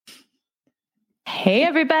Hey,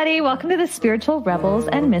 everybody. Welcome to the Spiritual Rebels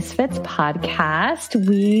and Misfits podcast.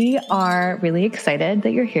 We are really excited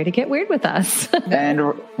that you're here to get weird with us. And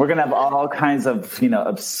we're going to have all kinds of,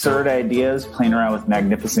 absurd ideas playing around with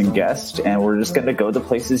magnificent guests. And we're just going to go to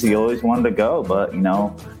places you always wanted to go. But, you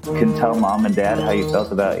couldn't tell mom and dad how you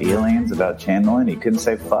felt about aliens, about channeling. You couldn't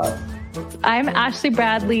say fuck. I'm Ashley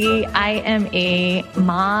Bradley. I am a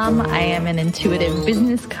mom. I am an intuitive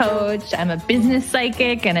business coach. I'm a business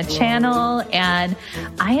psychic and a channel. And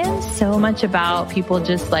I am so much about people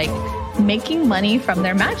just like making money from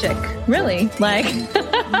their magic, really.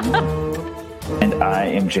 And I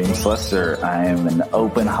am James Lester. I am an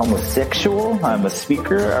open homosexual. I'm a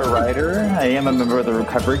speaker, a writer. I am a member of the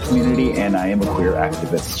recovery community, and I am a queer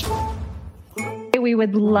activist. We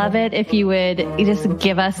would love it if you would just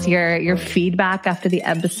give us your feedback after the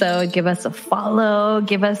episode. Give us a follow.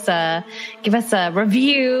 Give us a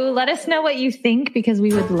review. Let us know what you think, because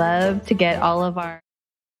we would love to get all of our.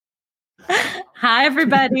 Hi,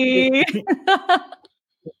 everybody.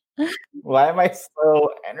 Why am I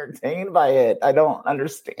so entertained by it? I don't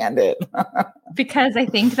understand it. Because I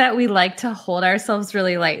think that we like to hold ourselves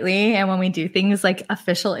really lightly, and when we do things like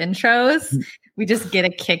official intros, we just get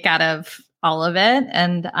a kick out of all of it,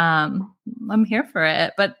 and I'm here for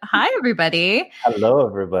it. But hi, everybody. Hello,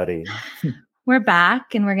 everybody. We're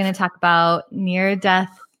back, and we're going to talk about near-death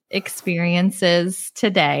experiences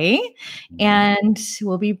today. And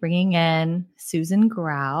we'll be bringing in Susan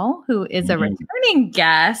Grau, who is a returning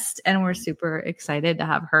guest, and we're super excited to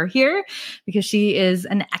have her here because she is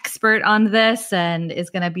an expert on this and is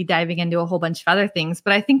going to be diving into a whole bunch of other things.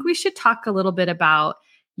 But I think we should talk a little bit about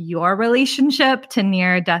your relationship to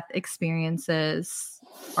near-death experiences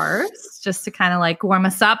first, just to kind of like warm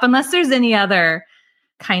us up, unless there's any other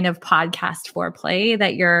kind of podcast foreplay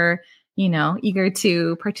that you're, eager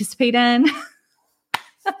to participate in.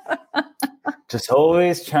 Just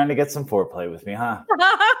always trying to get some foreplay with me, huh?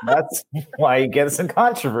 That's why you get us in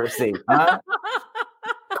controversy, huh?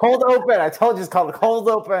 Cold open. I told you it's called cold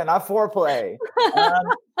open, not foreplay.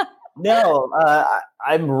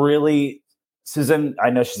 I'm really... Susan,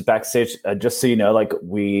 I know she's backstage. Just so you know,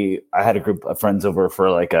 I had a group of friends over for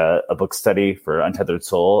a book study for Untethered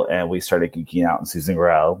Soul, and we started geeking out on Susan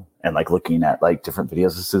Grau and looking at different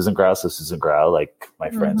videos of Susan Grau. So Susan Grau,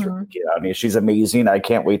 my friends were geeking out on me. She's amazing. I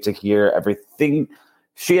can't wait to hear everything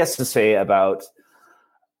she has to say about.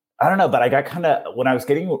 I don't know, but I got when I was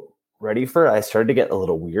getting ready for it, I started to get a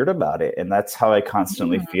little weird about it, and that's how I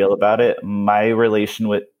constantly feel about it. My relation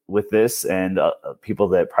with this, and people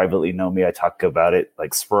that privately know me, I talk about it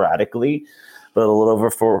sporadically, but a little over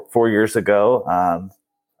four years ago,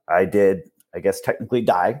 I did, I guess, technically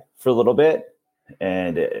die for a little bit,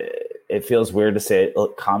 and it feels weird to say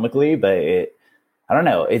it comically, but I don't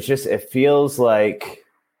know. It feels like,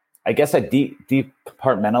 I guess I deep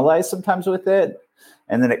compartmentalize sometimes with it,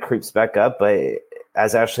 and then it creeps back up. But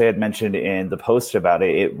as Ashley had mentioned in the post about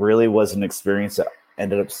it, it really was an experience that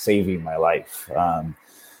ended up saving my life.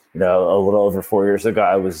 A little over 4 years ago,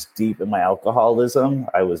 I was deep in my alcoholism.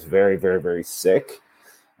 I was very, very, very sick.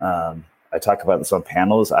 I talk about this on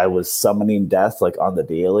panels. I was summoning death on the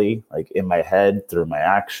daily, in my head through my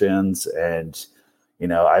actions. And,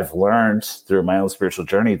 I've learned through my own spiritual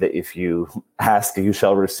journey that if you ask, you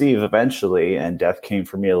shall receive eventually. And death came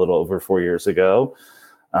for me a little over 4 years ago.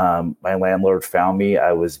 My landlord found me.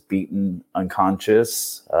 I was beaten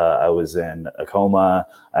unconscious. I was in a coma,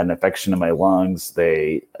 an infection in my lungs.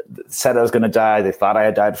 They said I was going to die. They thought I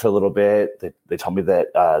had died for a little bit. They told me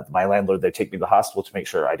that my landlord, they'd take me to the hospital to make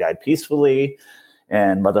sure I died peacefully,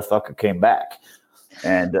 and motherfucker came back.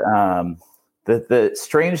 And the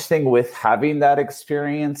strange thing with having that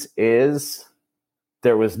experience is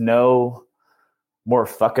there was no more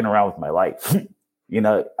fucking around with my life.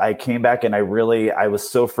 I came back and I was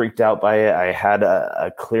so freaked out by it. I had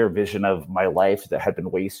a clear vision of my life that had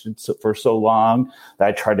been wasted for so long that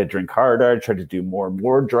I tried to drink harder. I tried to do more and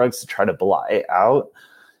more drugs to try to blot it out.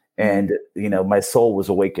 And, my soul was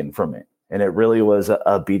awakened from it. And it really was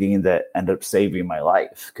a beating that ended up saving my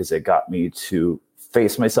life, because it got me to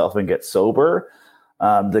face myself and get sober.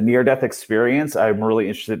 The near-death experience, I'm really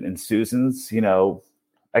interested in Susan's,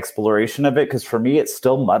 exploration of it, because for me it's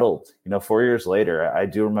still muddled. 4 years later, I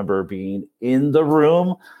do remember being in the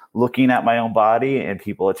room looking at my own body and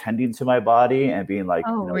people attending to my body and being like,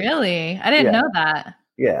 oh, really? I didn't know that.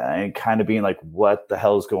 Yeah, and kind of being like, what the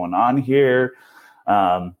hell is going on here?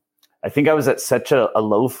 I think I was at such a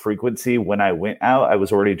low frequency when I went out. I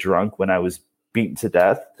was already drunk when I was beaten to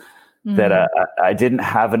death, that I didn't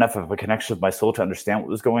have enough of a connection with my soul to understand what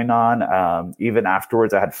was going on. Even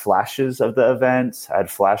afterwards, I had flashes of the events. I had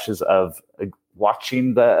flashes of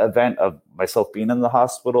watching the event of myself being in the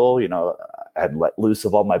hospital. You know, I had let loose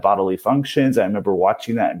of all my bodily functions. I remember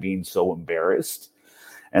watching that and being so embarrassed,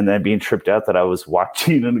 and then being tripped out that I was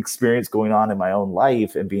watching an experience going on in my own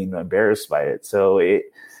life and being embarrassed by it. So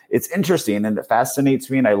it's interesting and it fascinates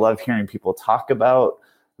me. And I love hearing people talk about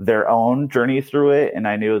their own journey through it. And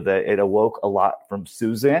I knew that it awoke a lot from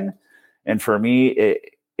Susan. And for me,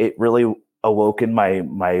 it really awoke in my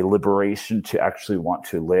liberation to actually want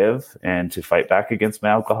to live and to fight back against my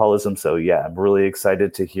alcoholism. So yeah, I'm really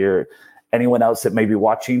excited to hear anyone else that may be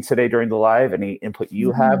watching today during the live, any input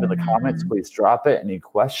you have in the comments, please drop it. Any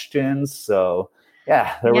questions? So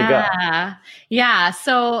yeah, there we go. Yeah.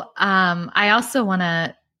 So I also want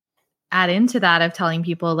to add into that of telling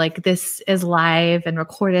people like this is live and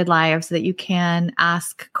recorded live so that you can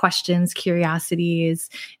ask questions, curiosities.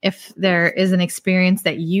 If there is an experience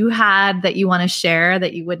that you had that you want to share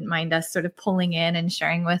that you wouldn't mind us sort of pulling in and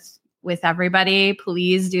sharing with everybody,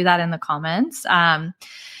 please do that in the comments.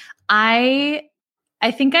 I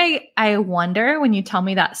think I wonder when you tell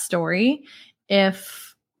me that story,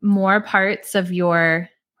 if more parts of your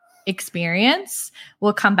experience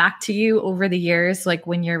will come back to you over the years, like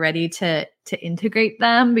when you're ready to integrate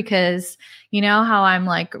them, because you know how I'm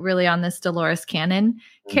like really on this Dolores Cannon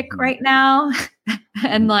kick right now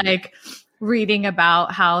and like reading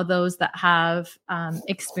about how those that have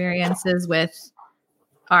experiences with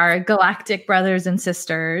our galactic brothers and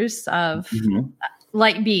sisters of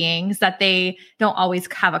light beings, that they don't always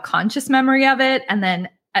have a conscious memory of it. And then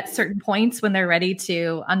at certain points when they're ready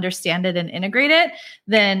to understand it and integrate it,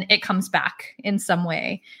 then it comes back in some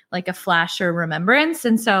way, like a flash or remembrance.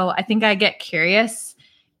 And so I think I get curious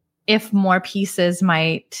if more pieces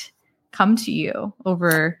might come to you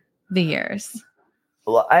over the years.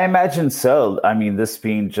 Well, I imagine so. I mean, this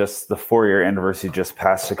being just the 4-year anniversary just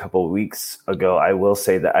passed a couple of weeks ago, I will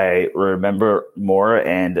say that I remember more.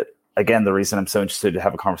 And again, the reason I'm so interested to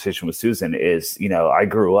have a conversation with Susan is, you know, I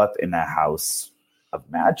grew up in a house of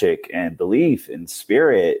magic and belief in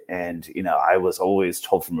spirit. And, you know, I was always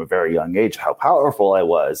told from a very young age how powerful I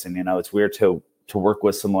was. And, you know, it's weird to work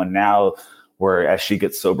with someone now where as she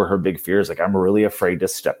gets sober, her big fear is like, I'm really afraid to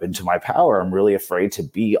step into my power. I'm really afraid to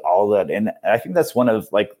be all that. And I think that's one of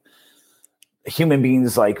like human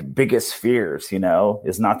beings' like biggest fears, you know,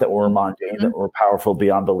 is not that we're mundane, that we're powerful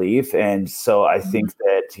beyond belief. And so I think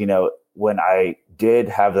that, you know, when I did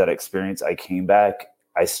have that experience, I came back,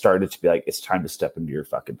 I started to be like, it's time to step into your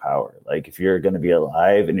fucking power. Like, if you're going to be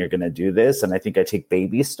alive and you're going to do this, and I think I take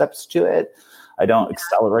baby steps to it. I don't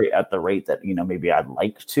accelerate at the rate that, you know, maybe I'd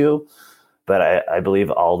like to, but I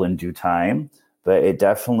believe all in due time. But it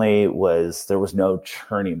definitely there was no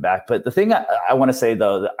turning back. But the thing I want to say,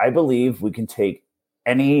 though, that I believe we can take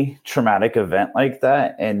any traumatic event like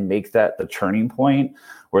that and make that the turning point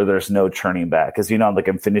where there's no turning back. Because, you know, like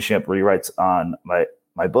I'm finishing up rewrites on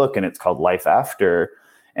my book, and it's called Life After.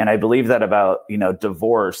 And I believe that about, you know,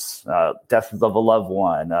 divorce, death of a loved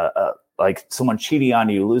one, like someone cheating on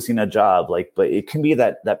you, losing a job, like, but it can be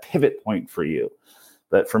that pivot point for you.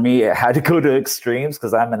 But for me, it had to go to extremes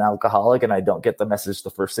because I'm an alcoholic and I don't get the message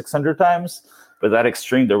the first 600 times. But that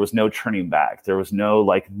extreme, there was no turning back. There was no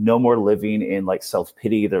more living in like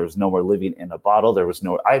self-pity. There was no more living in a bottle.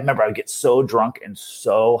 I remember I would get so drunk and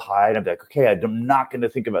so high and I'd be like, okay, I'm not going to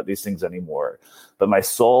think about these things anymore. But my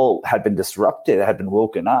soul had been disrupted. It had been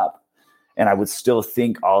woken up. And I would still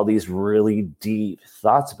think all these really deep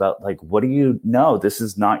thoughts about like, what do you know? This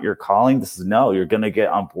is not your calling. You're going to get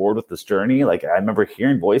on board with this journey. Like, I remember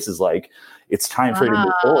hearing voices like, it's time for you to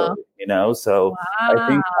move forward, you know? So I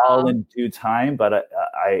think all in due time, but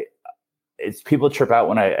it's people trip out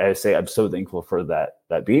when I say I'm so thankful for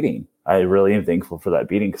that beating. I really am thankful for that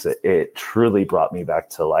beating because it truly brought me back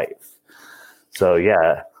to life. So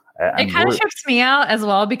yeah. It kind of trips me out as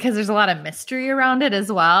well because there's a lot of mystery around it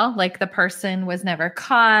as well. Like the person was never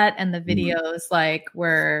caught and the videos like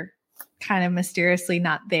were kind of mysteriously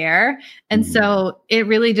not there. And so it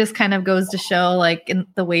really just kind of goes to show like in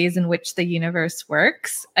the ways in which the universe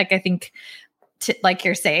works. Like I think like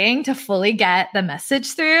you're saying, to fully get the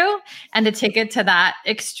message through and to take it to that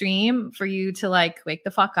extreme for you to like wake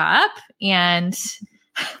the fuck up and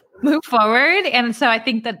move forward. And so I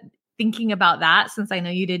think that thinking about that, since I know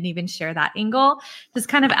you didn't even share that angle, just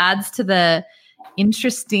kind of adds to the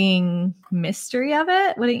interesting mystery of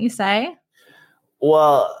it, wouldn't you say?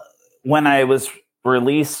 Well, when I was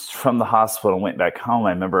released from the hospital and went back home, I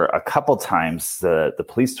remember a couple times the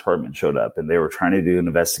police department showed up and they were trying to do an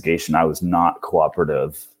investigation. I was not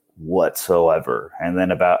cooperative whatsoever. And then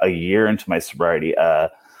about a year into my sobriety,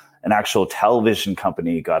 an actual television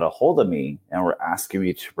company got a hold of me and were asking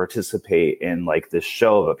me to participate in like this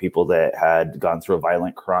show about people that had gone through a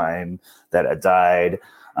violent crime, that had died.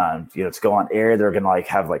 To go on air, they're going to like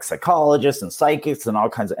have like psychologists and psychics and all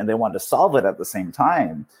kinds of, and they wanted to solve it at the same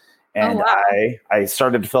time. And I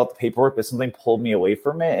started to fill out the paperwork, but something pulled me away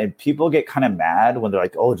from it. And people get kind of mad when they're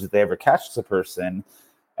like, oh, did they ever catch the person?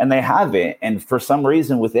 And they haven't. And for some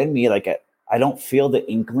reason within me, like I don't feel the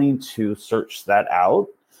inkling to search that out.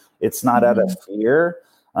 It's not out of fear.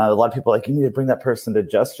 A lot of people are like, you need to bring that person to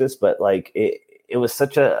justice. But like it was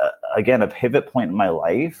such a pivot point in my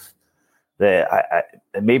life that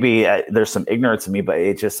maybe there's some ignorance in me, but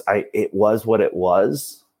it was what it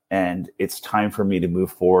was. And it's time for me to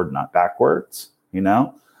move forward, not backwards,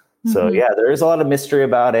 So yeah, there is a lot of mystery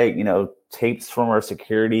about it. Tapes from our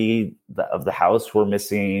security of the house were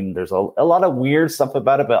missing. There's a lot of weird stuff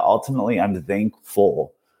about it, but ultimately I'm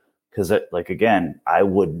thankful because again, I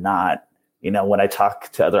would not, when I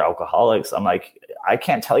talk to other alcoholics, I'm like, I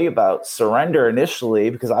can't tell you about surrender initially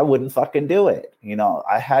because I wouldn't fucking do it.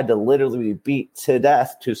 I had to literally be beat to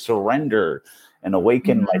death to surrender and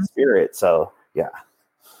awaken my spirit. So yeah.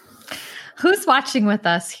 Who's watching with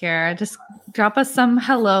us here? Just drop us some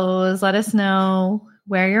hellos. Let us know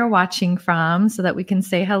where you're watching from so that we can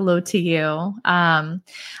say hello to you.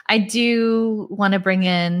 I do want to bring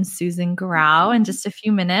in Susan Grau in just a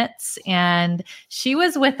few minutes. And she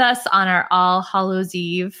was with us on our All Hallows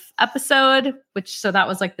Eve episode, so that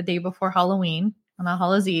was like the day before Halloween on All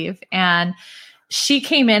Hallows Eve. And she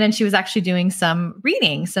came in and she was actually doing some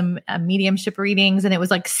readings, some mediumship readings. And it was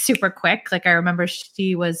like super quick. Like I remember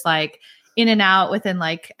she was like, in and out within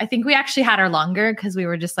like, I think we actually had her longer because we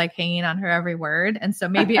were just like hanging on her every word. And so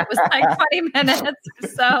maybe it was like 20 minutes or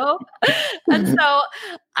so. And so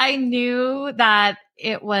I knew that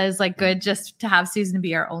it was like good just to have Susan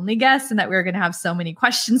be our only guest and that we were going to have so many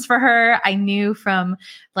questions for her. I knew from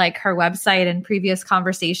like her website and previous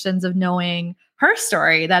conversations of knowing her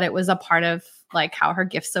story that it was a part of like how her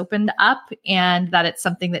gifts opened up and that it's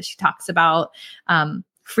something that she talks about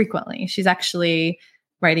frequently. She's actually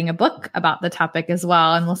writing a book about the topic as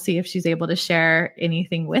well. And we'll see if she's able to share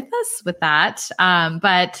anything with us with that.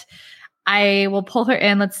 But I will pull her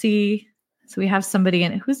in. Let's see. So we have somebody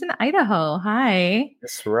who's in Idaho. Hi.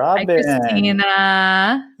 It's Robin. Hi,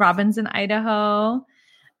 Christina. Robin's in Idaho.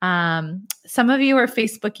 Some of you are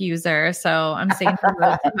Facebook users, so I'm saying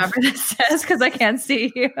whoever this is because I can't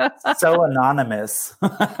see you. So anonymous.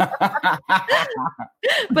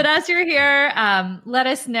 But as you're here, let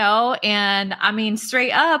us know. And I mean,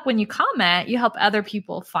 straight up, when you comment, you help other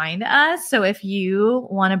people find us. So if you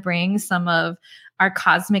want to bring some of our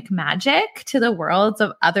cosmic magic to the worlds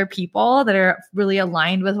of other people that are really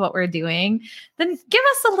aligned with what we're doing, then give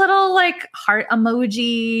us a little like heart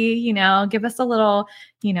emoji, give us a little,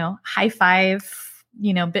 high five,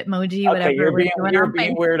 Bitmoji, whatever. Okay, you're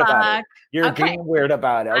being weird about it. You're being weird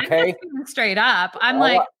about it. Okay. I'm just being straight up. I'm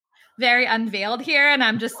like very unveiled here. And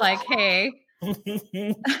I'm just like, hey.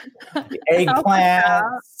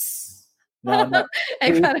 Eggplants.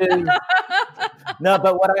 No,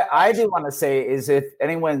 but what I do want to say is if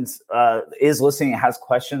anyone is listening and has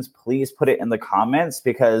questions, please put it in the comments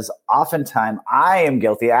because oftentimes I am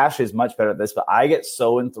guilty. Ashley is much better at this, but I get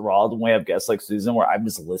so enthralled when we have guests like Susan where I'm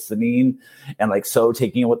just listening and like so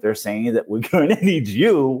taking what they're saying that we're going to need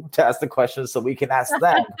you to ask the questions so we can ask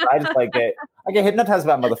them. I just I get hypnotized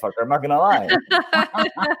by a motherfucker. I'm not going to lie.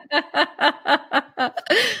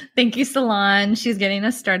 Thank you, Salon. She's getting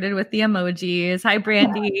us started with the emojis. Hi,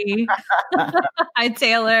 Brandy. Hi,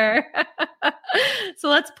 Taylor. So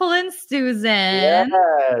let's pull in Susan.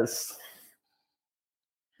 Yes.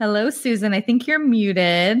 Hello, Susan. I think you're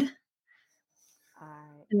muted.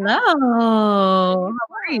 Hello.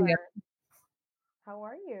 How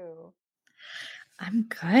are you? I'm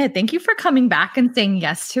good. Thank you for coming back and saying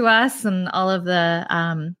yes to us and all of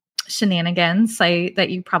the shenanigans that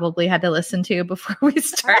you probably had to listen to before we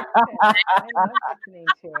started. I love listening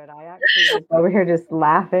to it. I actually was over here just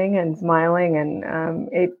laughing and smiling, and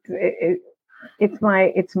it's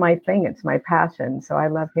my thing. It's my passion. So I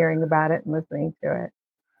love hearing about it and listening to it.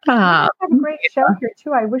 You have a great show here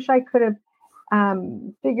too. I wish I could have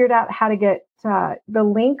figured out how to get the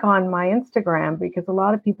link on my Instagram because a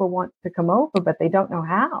lot of people want to come over, but they don't know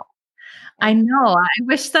how. I know. I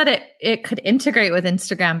wish that it could integrate with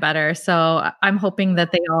Instagram better. So I'm hoping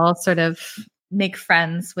that they all sort of make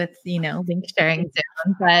friends with, link sharing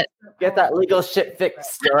soon. But get that legal shit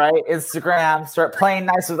fixed, all right? Instagram, start playing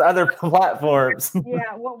nice with other platforms.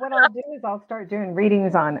 Yeah, well, what I'll do is I'll start doing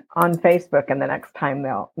readings on Facebook, and the next time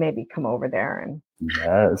they'll maybe come over there and.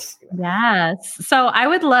 Yes. So I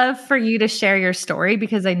would love for you to share your story,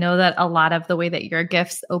 because I know that a lot of the way that your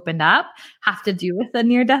gifts opened up have to do with a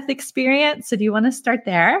near-death experience. So do you want to start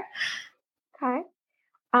there? Okay.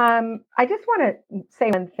 I just want to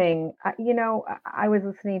say one thing. I was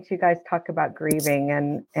listening to you guys talk about grieving,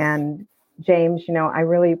 and James,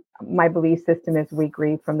 my belief system is we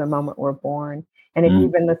grieve from the moment we're born. And if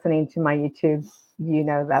you've been listening to my YouTube, you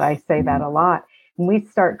know that I say that a lot. And we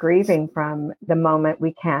start grieving from the moment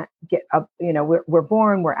we can't get up. We're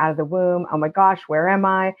born, we're out of the womb. Oh my gosh, where am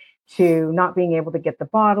I? To not being able to get the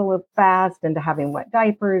bottle of fast, and to having wet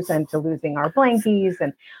diapers, and to losing our blankies.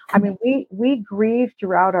 And I mean, we grieve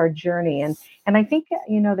throughout our journey. And I think,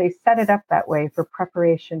 they set it up that way for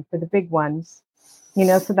preparation for the big ones,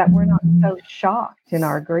 so that we're not so shocked in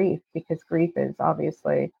our grief, because grief is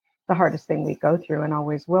obviously the hardest thing we go through and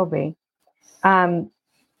always will be.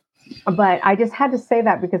 But I just had to say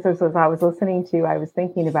that, because as I was listening to, I was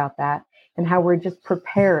thinking about that, and how we're just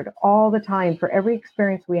prepared all the time for every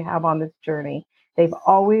experience we have on this journey. They've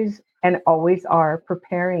always and always are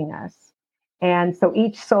preparing us. And so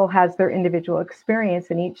each soul has their individual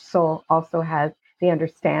experience, and each soul also has the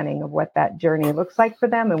understanding of what that journey looks like for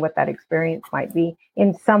them, and what that experience might be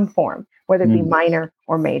in some form, whether it be minor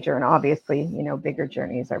or major. And obviously, bigger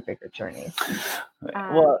journeys are bigger journeys.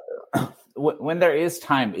 Well, when there is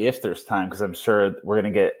time, if there's time, because I'm sure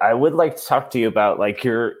I would like to talk to you about like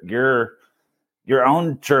your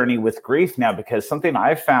own journey with grief now, because something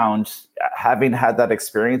I found having had that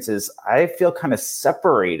experience is I feel kind of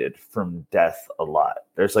separated from death a lot.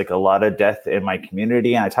 There's like a lot of death in my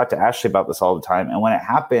community, and I talk to Ashley about this all the time. And when it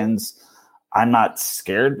happens, I'm not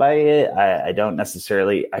scared by it. I don't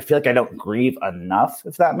necessarily, I feel like I don't grieve enough,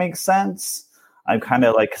 if that makes sense. I'm kind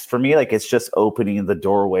of like, for me, like it's just opening the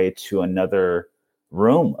doorway to another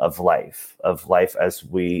room of life as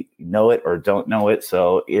we know it or don't know it.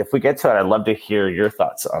 So if we get to it, I'd love to hear your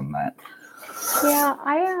thoughts on that. Yeah,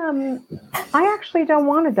 I actually don't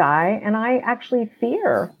want to die, and I actually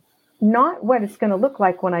fear not what it's going to look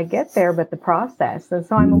like when I get there, but the process. And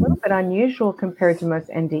so I'm a little bit unusual compared to most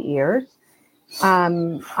NDErs.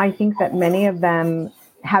 I think that many of them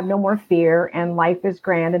have no more fear, and life is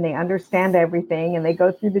grand, and they understand everything, and they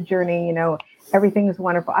go through the journey, everything is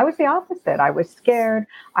wonderful. I was the opposite. I was scared.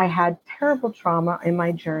 I had terrible trauma in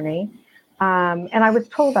my journey. And I was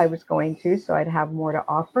told I was going to, so I'd have more to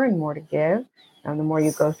offer and more to give. And the more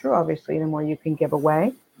you go through, obviously, the more you can give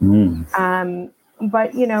away.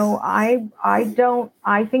 But, I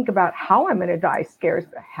think about how I'm going to die scares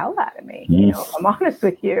the hell out of me, if I'm honest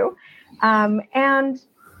with you. But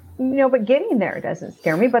getting there doesn't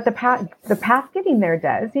scare me, but the path getting there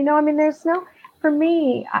does, there's no, for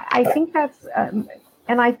me, I think that's,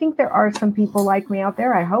 and I think there are some people like me out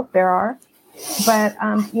there. I hope there are, but,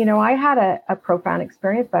 I had a profound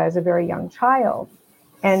experience, but I was a very young child.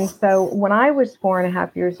 And so when I was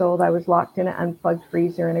 4.5 years old, I was locked in an unplugged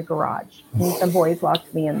freezer in a garage, and some boys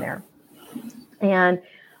locked me in there, and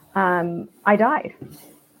I died.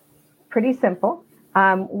 Pretty simple.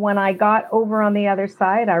 When I got over on the other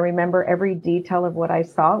side, I remember every detail of what I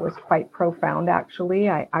saw. It was quite profound, actually.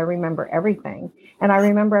 I remember everything. And I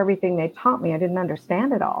remember everything they taught me. I didn't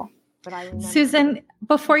understand it all. But I remember. Susan,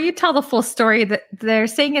 before you tell the full story, that they're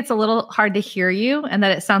saying it's a little hard to hear you and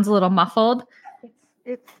that it sounds a little muffled.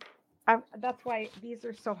 That's why these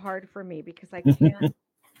are so hard for me, because I can't.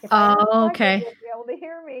 Okay. You'll be able to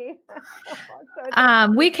hear me.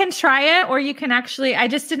 We can try it, or you can actually, I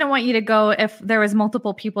just didn't want you to go if there was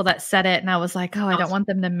multiple people that said it, and I was like, I don't want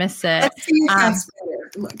them to miss it. Let's see if that's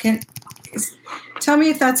better. Tell me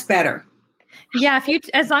if that's better. Yeah,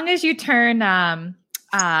 as long as you turn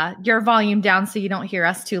your volume down so you don't hear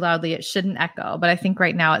us too loudly, it shouldn't echo. But I think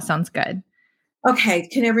right now it sounds good. Okay.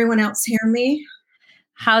 Can everyone else hear me?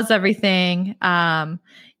 How's everything?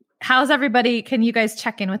 How's everybody? Can you guys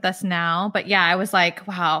check in with us now? But yeah, I was like,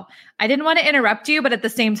 wow, I didn't want to interrupt you, but at the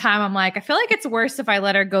same time, I'm like, I feel like it's worse if I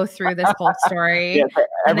let her go through this whole story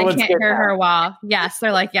and I can't hear her well. Yes.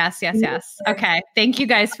 They're like, yes. Okay. Thank you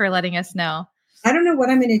guys for letting us know. I don't know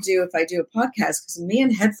what I'm going to do if I do a podcast, because me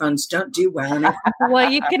and headphones don't do well.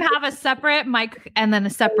 Well, you can have a separate mic and then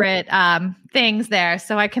a separate things there.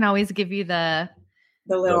 So I can always give you the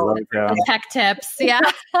little tech tips. Yeah.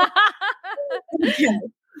 Okay.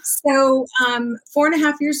 So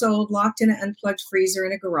 4.5 years old, locked in an unplugged freezer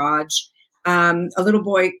in a garage. A little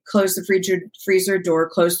boy closed the freezer door,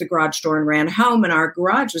 closed the garage door, and ran home. And our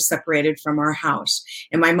garage was separated from our house.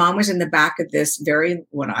 And my mom was in the back of this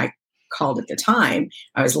what I called at the time,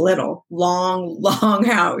 I was little, long, long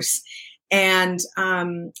house. And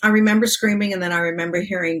I remember screaming, and then I remember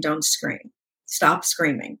hearing, "Don't scream, stop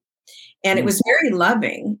screaming." And it was very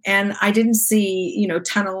loving. And I didn't see,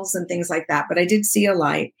 tunnels and things like that, but I did see a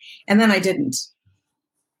light. And then I didn't.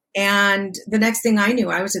 And the next thing I knew,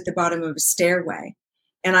 I was at the bottom of a stairway.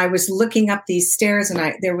 And I was looking up these stairs,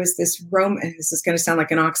 and there was this this is going to sound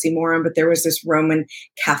like an oxymoron, but there was this Roman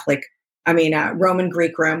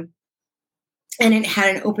Greek room. And it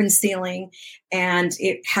had an open ceiling, and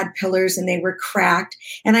it had pillars, and they were cracked.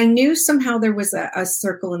 And I knew somehow there was a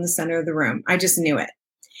circle in the center of the room. I just knew it.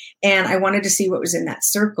 And I wanted to see what was in that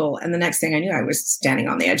circle. And the next thing I knew, I was standing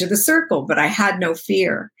on the edge of the circle, but I had no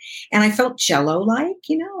fear. And I felt jello-like,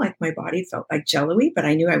 like my body felt like jello-y, but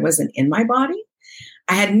I knew I wasn't in my body.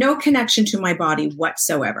 I had no connection to my body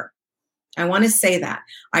whatsoever. I want to say that.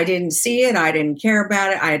 I didn't see it. I didn't care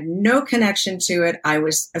about it. I had no connection to it. I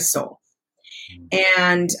was a soul.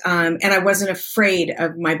 And I wasn't afraid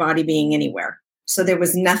of my body being anywhere. So there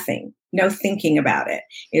was no thinking about it.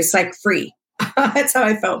 It's like free. That's how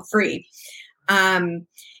I felt, free.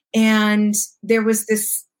 And there was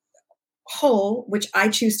this hole, which I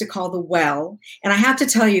choose to call the well. And I have to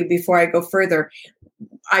tell you before I go further,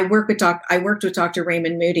 I worked with Dr.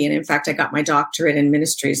 Raymond Moody. And in fact, I got my doctorate in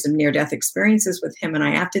ministries of near-death experiences with him. And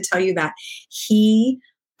I have to tell you that he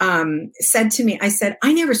said to me, I said,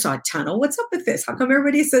 "I never saw a tunnel. What's up with this? How come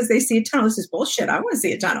everybody says they see a tunnel?" This is bullshit. I want to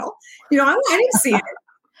see a tunnel. I didn't see it.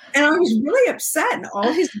 And I was really upset. And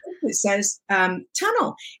all his booklet says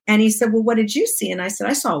tunnel. And he said, "Well, what did you see?" And I said,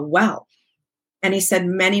 "I saw a well." And he said,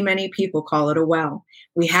 "Many, many people call it a well.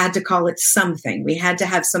 We had to call it something. We had to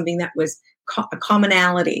have something that was a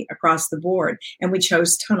commonality across the board. And we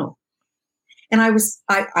chose tunnel." And I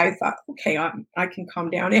thought, okay, I can calm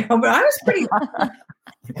down now. But I was pretty...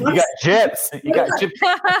 You got gyps.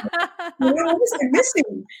 What was I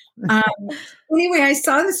missing? Anyway, I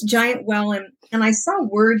saw this giant well, and I saw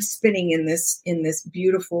words spinning in this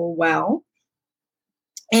beautiful well.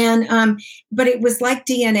 And but it was like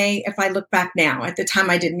DNA. If I look back now, at the time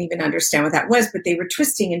I didn't even understand what that was, but they were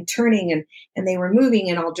twisting and turning, and they were moving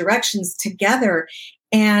in all directions together.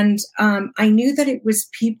 And I knew that it was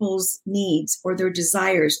people's needs or their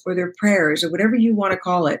desires or their prayers or whatever you want to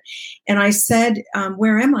call it. And I said,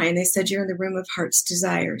 "Where am I?" And they said, "You're in the room of heart's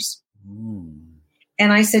desires."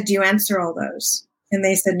 And I said, "Do you answer all those?" And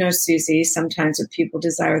they said, "No, Susie, sometimes what people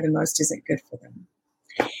desire the most isn't good for them."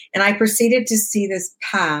 And I proceeded to see this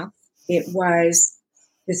path. It was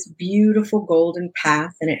this beautiful golden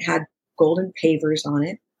path, and it had golden pavers on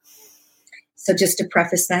it. So just to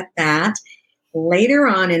preface that, later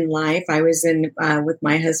on in life, I was in with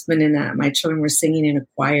my husband, and my children were singing in a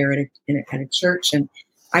choir at a church, and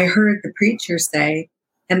I heard the preacher say,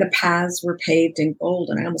 "And the paths were paved in gold,"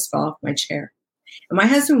 and I almost fell off my chair. And my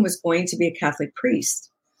husband was going to be a Catholic priest,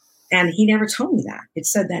 and he never told me that. It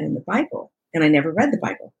said that in the Bible, and I never read the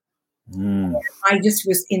Bible. I just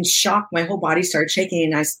was in shock. My whole body started shaking,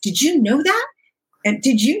 and I said, "Did you know that? And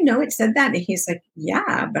did you know it said that?" And he's like,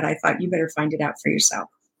 "Yeah, but I thought you better find it out for yourself."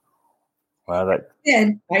 Wow,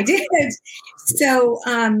 I did. So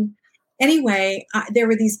anyway, there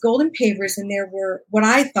were these golden pavers, and there were what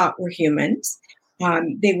I thought were humans.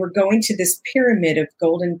 They were going to this pyramid of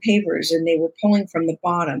golden pavers, and they were pulling from the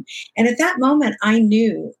bottom. And at that moment, I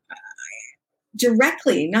knew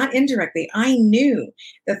directly, not indirectly, I knew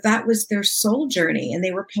that was their soul journey, and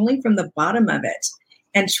they were pulling from the bottom of it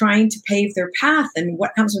and trying to pave their path. And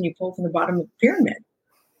what happens when you pull from the bottom of the pyramid?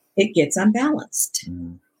 It gets unbalanced.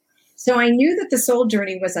 So I knew that the soul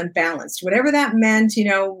journey was unbalanced. Whatever that meant,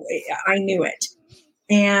 I knew it.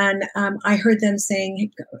 And I heard them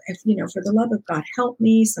saying, "For the love of God, help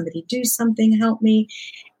me. Somebody do something, help me."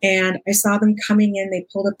 And I saw them coming in. They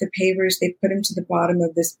pulled up the pavers. They put them to the bottom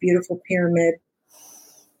of this beautiful pyramid.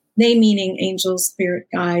 They meaning angels, spirit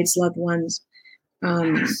guides, loved ones.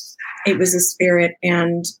 It was a spirit,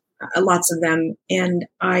 and lots of them. And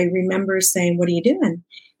I remember saying, "What are you doing?"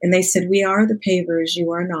 And they said, "We are the pavers. You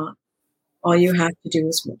are not. All you have to do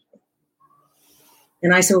is walk."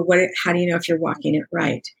 And I said, "How do you know if you're walking it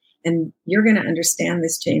right?" And you're going to understand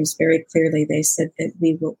this, James, very clearly. They said that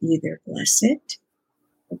we will either bless it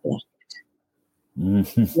or block it.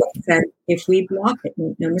 That if we block it,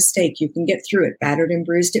 no mistake, you can get through it, battered and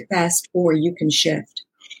bruised at best, or you can shift.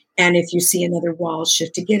 And if you see another wall,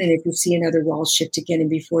 shift again. And if you see another wall, shift again. And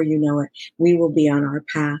before you know it, we will be on our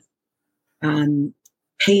path,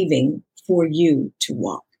 paving for you to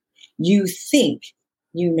walk. You think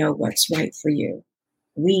you know what's right for you.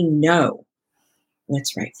 We know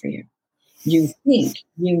what's right for you. You think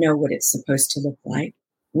you know what it's supposed to look like.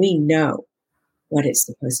 We know what it's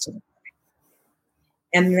supposed to look like.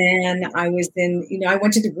 And then I was in, I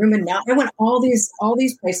went to the room, and I went all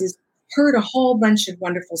these places, heard a whole bunch of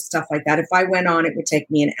wonderful stuff like that. If I went on, it would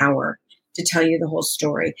take me an hour to tell you the whole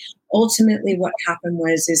story. Ultimately, what happened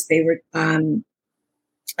is they were,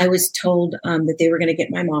 I was told that they were going to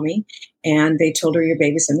get my mommy, and they told her, your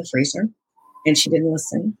baby's in the freezer, and she didn't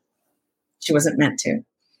listen. She wasn't meant to.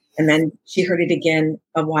 And then she heard it again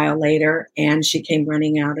a while later, and she came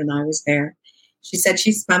running out, and I was there. She said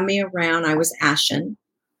she spun me around. I was ashen.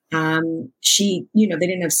 They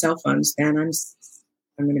didn't have cell phones then. I'm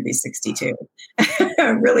going to be 62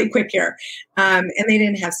 really quick here. And they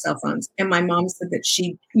didn't have cell phones. And my mom said that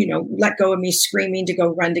she, let go of me screaming to go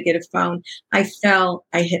run to get a phone. I fell,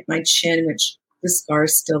 I hit my chin, which the scar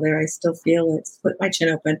is still there. I still feel it. Split my chin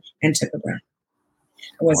open and took a breath.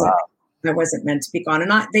 I wasn't meant to be gone.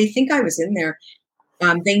 And they think I was in there.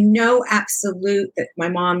 They know absolute that my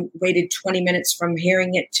mom waited 20 minutes from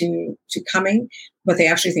hearing it to coming, but they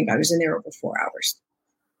actually think I was in there over 4 hours.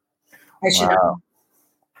 I should have.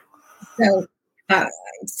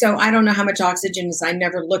 So I don't know how much oxygen is. I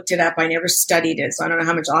never looked it up. I never studied it. So I don't know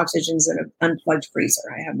how much oxygen is in an unplugged freezer.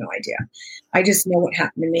 I have no idea. I just know what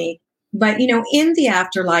happened to me. But, in the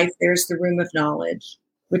afterlife, there's the room of knowledge,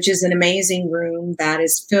 which is an amazing room that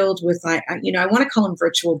is filled with, I want to call them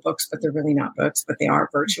virtual books, but they're really not books, but they are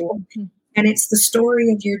virtual. Mm-hmm. And it's the story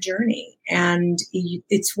of your journey. And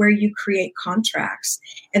it's where you create contracts.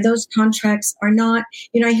 And those contracts are not,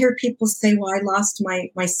 I hear people say, well, I lost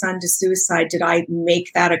my son to suicide. Did I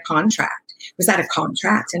make that a contract? Was that a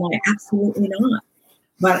contract? And I absolutely not.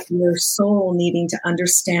 But your soul needing to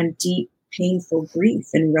understand deep, painful grief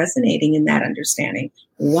and resonating in that understanding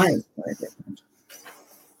was part of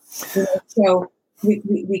it. So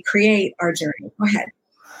we create our journey. Go ahead.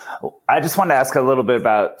 I just want to ask a little bit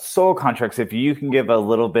about soul contracts. If you can give a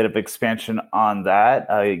little bit of expansion on that,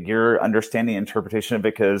 your understanding, interpretation of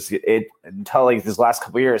it, because until like these last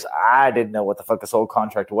couple of years, I didn't know what the fuck a soul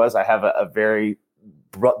contract was. I have a very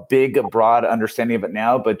broad understanding of it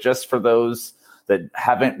now, but just for those that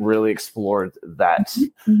haven't really explored that.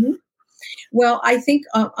 Mm-hmm. Well, I think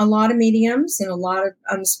a lot of mediums and a lot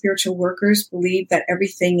of spiritual workers believe that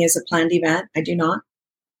everything is a planned event. I do not.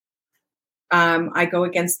 I go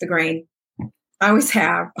against the grain. I always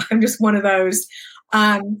have. I'm just one of those.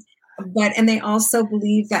 And they also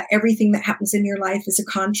believe that everything that happens in your life is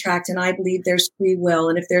a contract. And I believe there's free will.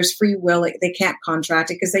 And if there's free will, they can't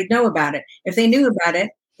contract it because they know about it. If they knew about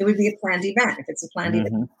it, it would be a planned event. If it's a planned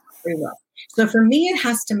event, free will. So for me, it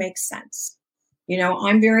has to make sense.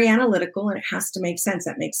 I'm very analytical and it has to make sense.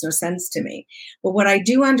 That makes no sense to me. But what I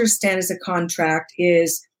do understand as a contract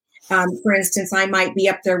is, for instance, I might be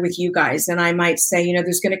up there with you guys and I might say,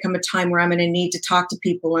 there's going to come a time where I'm going to need to talk to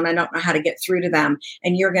people and I don't know how to get through to them.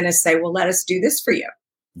 And you're going to say, well, let us do this for you.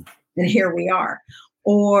 And here we are.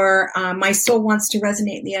 Or my soul wants to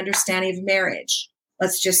resonate in the understanding of marriage.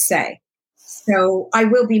 Let's just say. So I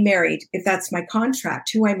will be married if that's my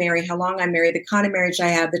contract, who I marry, how long I marry, the kind of marriage I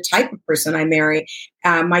have, the type of person I marry,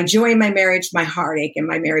 my joy in my marriage, my heartache in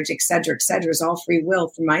my marriage, et cetera, is all free will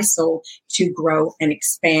for my soul to grow and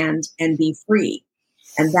expand and be free.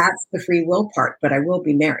 And that's the free will part, but I will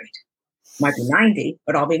be married. Might be 90,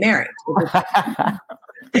 but I'll be married.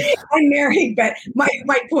 I'm married, but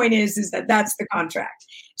my point is that that's the contract.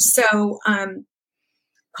 So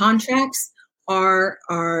contracts are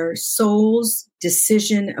our soul's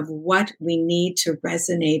decision of what we need to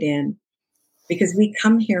resonate in, because we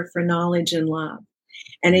come here for knowledge and love.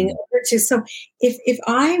 And in order to, so if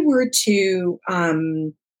I were to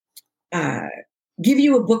give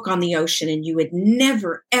you a book on the ocean and you had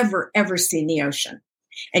never, ever, ever seen the ocean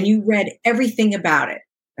and you read everything about it,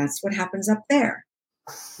 that's what happens up there.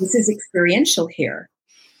 This is experiential here.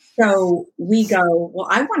 So we go, well,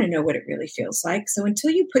 I want to know what it really feels like. So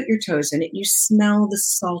until you put your toes in it, you smell the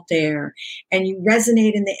salt air and you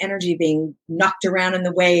resonate in the energy being knocked around in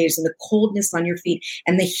the waves and the coldness on your feet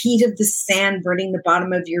and the heat of the sand burning the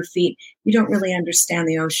bottom of your feet. You don't really understand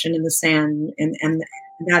the ocean and the sand and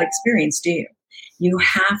that experience, do you? You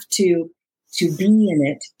have to be in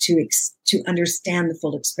it to understand the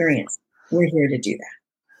full experience. We're here to do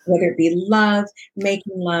that. Whether it be love,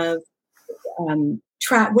 making love,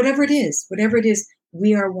 whatever it is,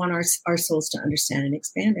 we want our souls to understand and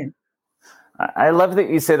expand in. I love that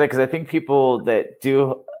you say that, because I think people that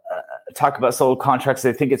do talk about soul contracts,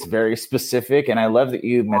 I think it's very specific. And I love that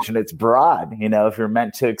you mentioned it's broad. You know, if you're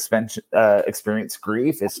meant to experience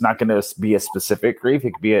grief, it's not going to be a specific grief.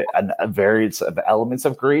 It could be a variance of elements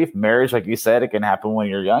of grief. Marriage, like you said, it can happen when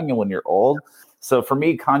you're young and when you're old. So for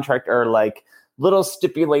me, contract are like little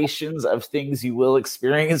stipulations of things you will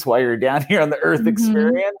experience while you're down here on the earth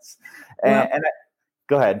experience. And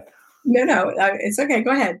go ahead. No, it's okay.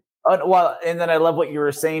 Go ahead. Well, and then I love what you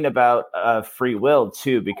were saying about free will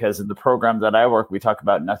too, because in the program that I work, we talk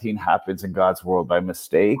about nothing happens in God's world by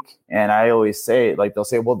mistake. And I always say, like, they'll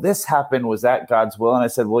say, well, this happened. Was that God's will? And I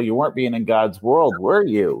said, well, you weren't being in God's world, were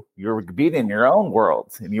you? You were being in your own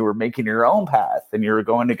world, and you were making your own path, and you were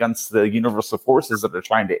going against the universal forces that are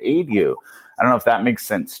trying to aid you. I don't know if that makes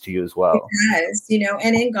sense to you as well. It does,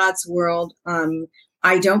 and in God's world,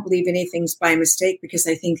 I don't believe anything's by mistake, because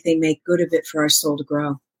I think they make good of it for our soul to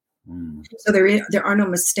grow. So there are no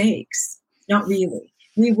mistakes, not really.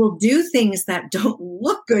 We will do things that don't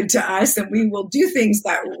look good to us, and we will do things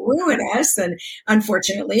that ruin us, and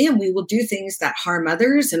unfortunately, and we will do things that harm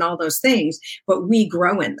others and all those things, but we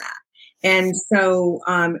grow in that. And so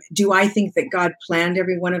do I think that God planned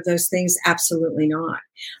every one of those things? Absolutely not.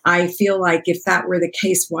 I feel like if that were the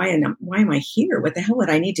case, why am I here? What the hell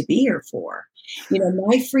would I need to be here for?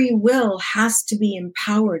 My free will has to be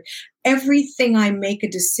empowered. Everything I make a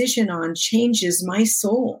decision on changes my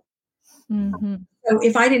soul. Mm-hmm. So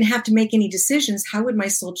if I didn't have to make any decisions, how would my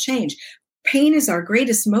soul change? Pain is our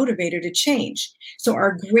greatest motivator to change. So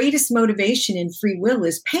our greatest motivation in free will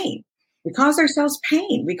is pain. We cause ourselves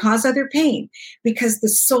pain. We cause other pain because the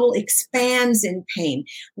soul expands in pain.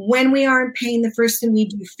 When we are in pain, the first thing we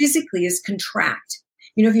do physically is contract.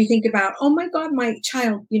 If you think about, oh my God, my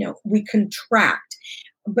child, we contract.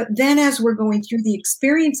 But then as we're going through the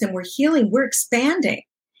experience and we're healing, we're expanding.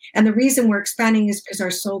 And the reason we're expanding is because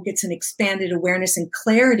our soul gets an expanded awareness and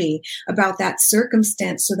clarity about that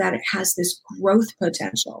circumstance so that it has this growth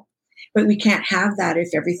potential. But we can't have that if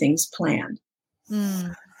everything's planned.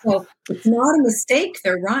 So it's not a mistake.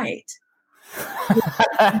 They're right.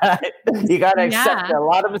 You got to accept that a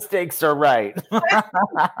lot of mistakes are right.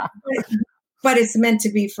 But it's meant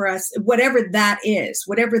to be for us, whatever that is,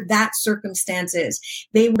 whatever that circumstance is.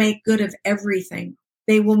 They make good of everything.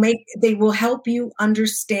 They will help you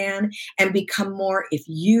understand and become more if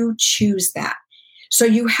you choose that. So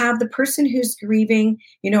you have the person who's grieving,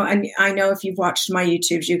 and I know if you've watched my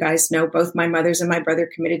YouTubes, you guys know both my mothers and my brother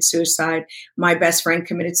committed suicide. My best friend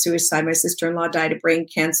committed suicide. My sister-in-law died of brain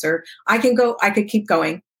cancer. I could keep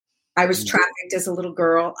going. I was trafficked as a little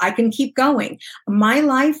girl. I can keep going. My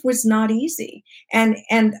life was not easy. And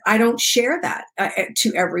I don't share that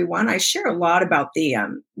to everyone. I share a lot about the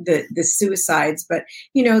suicides, but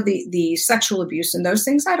the sexual abuse and those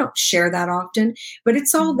things, I don't share that often, but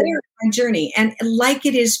it's all there in my journey. And like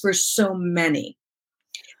it is for so many.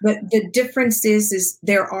 But the difference is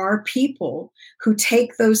there are people who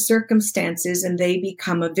take those circumstances and they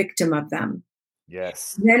become a victim of them.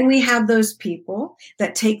 Yes. Then we have those people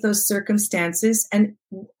that take those circumstances and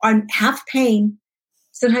have pain.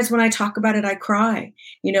 Sometimes when I talk about it, I cry,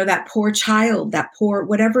 that poor child, that poor,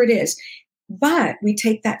 whatever it is. But we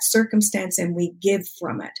take that circumstance and we give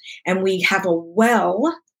from it. And we have a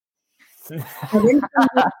well of information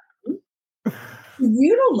to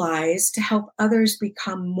utilize to help others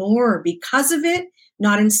become more because of it,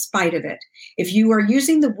 not in spite of it. If you are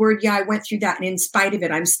using the word, I went through that, and in spite of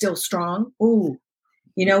it, I'm still strong. Ooh,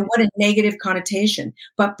 what a negative connotation.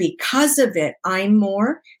 But because of it, I'm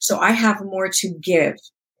more. So I have more to give.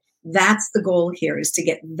 That's the goal here, is to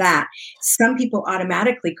get that. Some people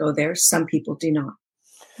automatically go there. Some people do not.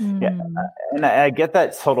 Yeah, and I get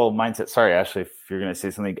that total mindset. Sorry, Ashley, if you're going to say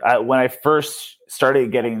something. When I first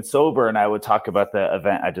started getting sober and I would talk about the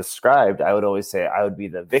event I described, I would always say I would be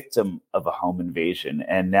the victim of a home invasion.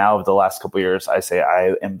 And now the last couple of years, I say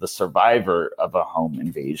I am the survivor of a home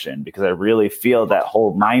invasion, because I really feel that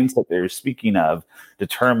whole mindset that you're speaking of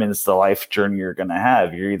determines the life journey you're going to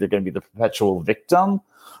have. You're either going to be the perpetual victim,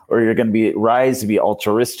 or you're going to rise to be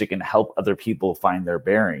altruistic and help other people find their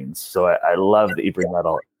bearings. So I love that you bring that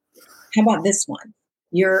all up. How about this one?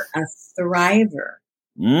 You're a thriver.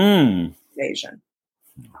 Invasion.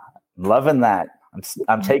 Loving that.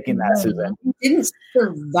 I'm taking that, Suzanne. You didn't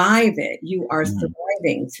survive it. You are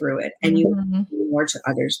thriving through it, and you do more to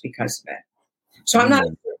others because of it. So I'm not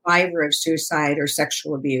a survivor of suicide or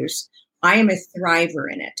sexual abuse. I am a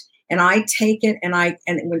thriver in it. And I take it, and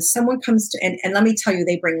when someone comes to, and let me tell you,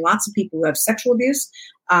 they bring lots of people who have sexual abuse,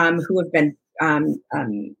 who have been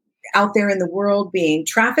out there in the world being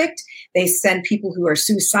trafficked. They send people who are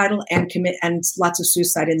suicidal and commit, and lots of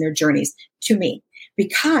suicide in their journeys to me,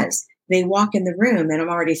 because they walk in the room and I'm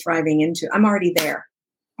already I'm already there.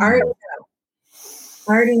 I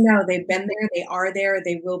already know they've been there, they are there,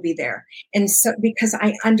 they will be there. And so, because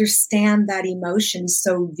I understand that emotion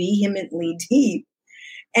so vehemently deep.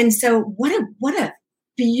 And so what a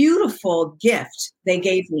beautiful gift they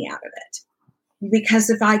gave me out of it. Because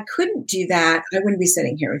if I couldn't do that, I wouldn't be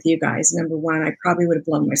sitting here with you guys. Number one, I probably would have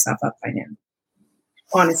blown myself up by now.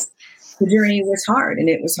 Honestly, the journey was hard, and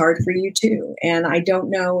it was hard for you too. And I don't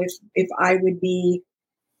know if I would be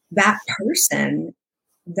that person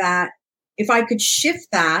that if I could shift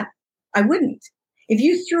that, I wouldn't. If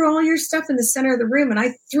you threw all your stuff in the center of the room and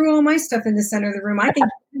I threw all my stuff in the center of the room, I can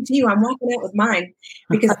guarantee you I'm walking out with mine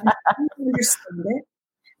because I understand it.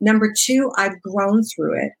 Number two, I've grown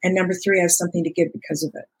through it. And number three, I have something to give because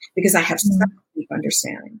of it, because I have such a deep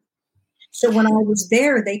understanding. So when I was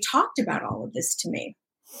there, they talked about all of this to me.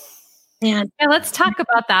 And let's talk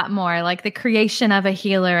about that more, like the creation of a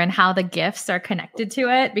healer and how the gifts are connected to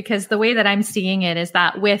it. Because the way that I'm seeing it is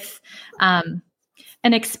that with an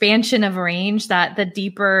expansion of range, that the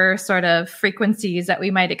deeper sort of frequencies that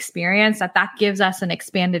we might experience, that gives us an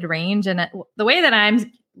expanded range. And the way that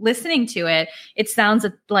I'm listening to it, it sounds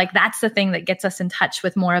like that's the thing that gets us in touch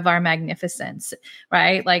with more of our magnificence,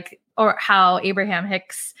 right? Like, or how Abraham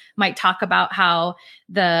Hicks might talk about how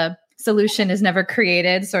the solution is never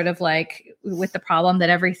created, sort of like with the problem that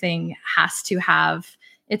everything has to have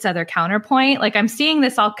its other counterpoint. Like I'm seeing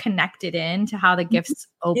this all connected in to how the gifts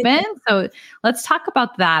open. So let's talk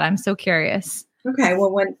about that. I'm so curious. Okay.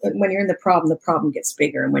 Well, when you're in the problem gets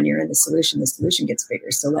bigger. And when you're in the solution gets bigger.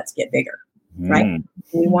 So let's get bigger, right?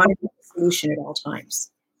 We want to get the solution at all times.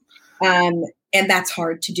 And that's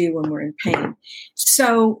hard to do when we're in pain.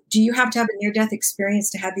 So do you have to have a near-death experience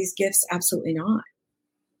to have these gifts? Absolutely not.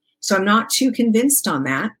 So I'm not too convinced on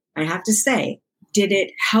that. I have to say, did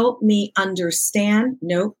it help me understand?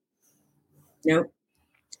 Nope.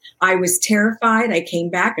 I was terrified. I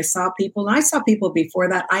came back. I saw people, and I saw people before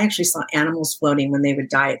that. I actually saw animals floating when they would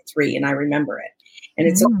die at 3, and I remember it. And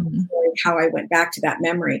it's how I went back to that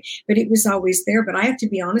memory, but it was always there. But I have to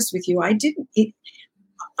be honest with you. I didn't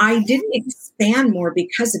expand more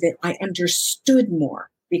because of it. I understood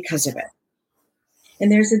more because of it.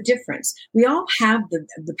 And there's a difference. We all have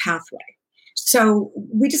the pathway. So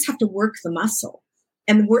we just have to work the muscle.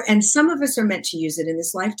 And some of us are meant to use it in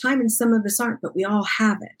this lifetime and some of us aren't, but we all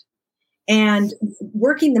have it. And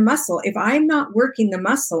working the muscle, if I'm not working the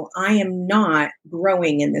muscle, I am not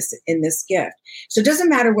growing in this gift. So it doesn't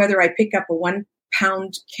matter whether I pick up a 1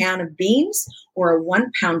 pound can of beans or a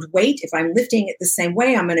 1 pound weight. If I'm lifting it the same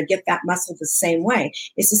way, I'm going to get that muscle the same way.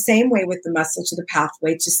 It's the same way with the muscle to the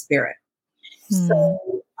pathway to spirit.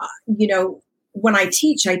 So, when I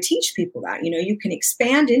teach people that, you can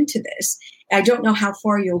expand into this. I don't know how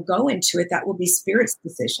far you'll go into it. That will be spirit's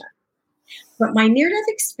decision. But my near-death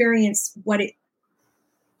experience, it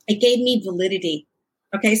gave me validity.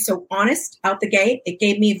 Okay, so honest, out the gate, it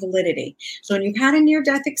gave me validity. So when you've had a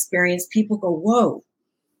near-death experience, people go, whoa,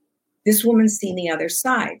 this woman's seen the other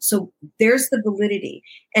side. So there's the validity.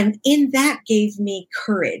 And in that gave me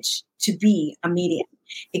courage to be a medium.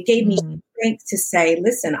 It gave me strength to say,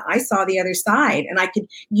 listen, I saw the other side and I could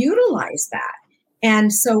utilize that.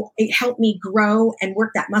 And so it helped me grow and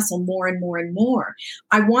work that muscle more and more and more.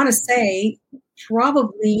 I want to say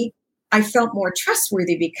probably I felt more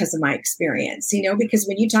trustworthy because of my experience, because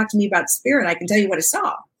when you talk to me about spirit, I can tell you what I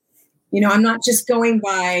saw. I'm not just going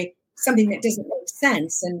by something that doesn't make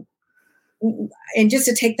sense. And just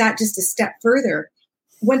to take that just a step further,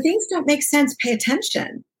 when things don't make sense, pay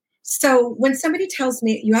attention. So when somebody tells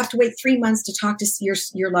me you have to wait 3 months to talk to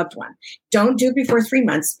your loved one, don't do it before 3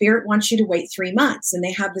 months. Spirit wants you to wait 3 months. And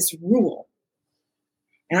they have this rule.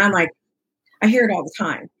 And I'm like, I hear it all the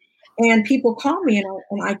time. And people call me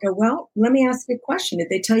and I go, well, let me ask you a question. Did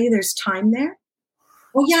they tell you there's time there?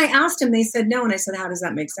 Well, yeah, I asked them. They said no. And I said, how does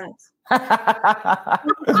that make sense?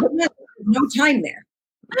 No time there.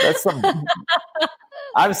 That's some.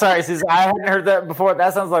 I'm sorry, Susan. I hadn't heard that before.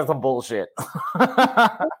 That sounds like some bullshit.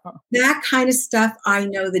 That kind of stuff I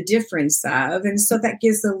know the difference of. And so that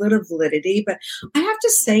gives a little validity. But I have to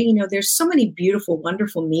say, there's so many beautiful,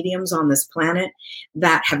 wonderful mediums on this planet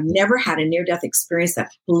that have never had a near-death experience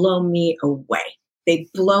that blow me away. They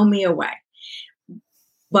blow me away.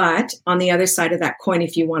 But on the other side of that coin,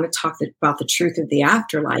 if you want to talk about the truth of the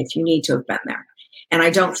afterlife, you need to have been there. And I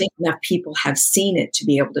don't think enough people have seen it to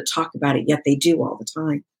be able to talk about it, yet they do all the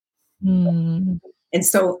time. And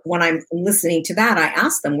so when I'm listening to that, I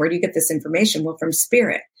ask them, where do you get this information? Well, from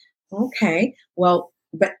spirit. Okay, well,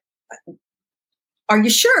 but are you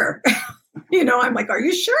sure? I'm like, are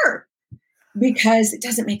you sure? Because it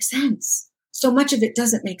doesn't make sense. So much of it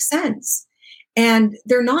doesn't make sense. And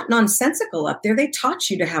they're not nonsensical up there. They taught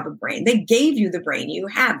you to have a brain. They gave you the brain you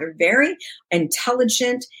have. They're very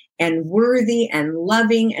intelligent and worthy and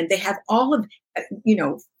loving. And they have all of,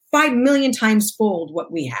 5 million times fold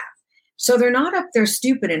what we have. So they're not up there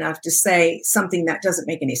stupid enough to say something that doesn't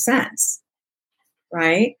make any sense.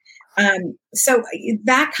 Right? So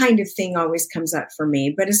that kind of thing always comes up for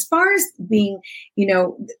me. But as far as being,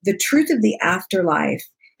 the truth of the afterlife,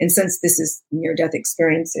 and since this is near-death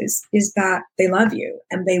experiences, is that they love you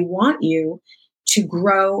and they want you to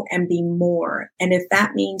grow and be more. And if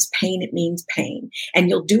that means pain, it means pain. And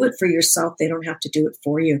you'll do it for yourself. They don't have to do it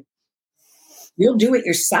for you. You'll do it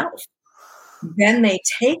yourself. Then they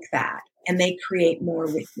take that and they create more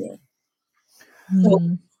with you. So,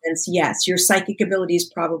 yes, your psychic abilities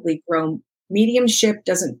probably grow. Mediumship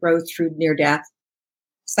doesn't grow through near-death.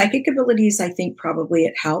 Psychic abilities, I think probably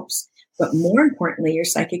it helps. But more importantly, your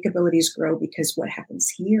psychic abilities grow because what happens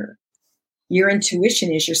here? Your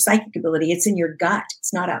intuition is your psychic ability. It's in your gut.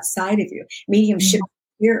 It's not outside of you. Mediumship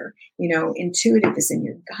here, intuitive is in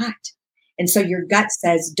your gut. And so your gut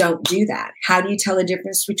says, don't do that. How do you tell the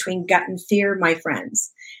difference between gut and fear, my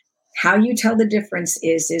friends? How you tell the difference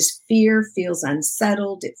is fear feels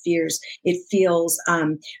unsettled. It feels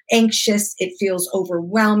anxious. It feels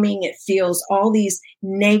overwhelming. It feels all these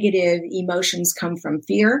negative emotions come from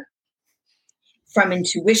fear. From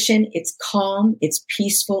intuition, it's calm, it's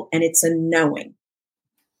peaceful, and it's a knowing.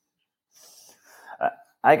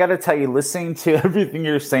 I got to tell you, listening to everything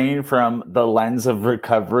you're saying from the lens of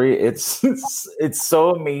recovery, it's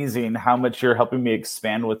so amazing how much you're helping me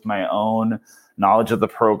expand with my own knowledge of the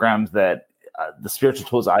programs that the spiritual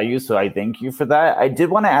tools I use. So I thank you for that. I did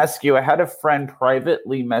want to ask you, I had a friend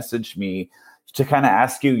privately message me to kind of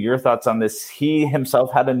ask you your thoughts on this. He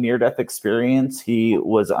himself had a near-death experience. He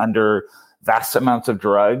was under vast amounts of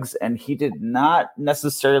drugs, and he did not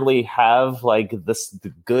necessarily have like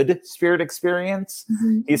the good spirit experience.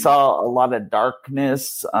 Mm-hmm. He saw a lot of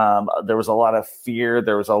darkness. There was a lot of fear.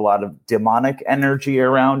 There was a lot of demonic energy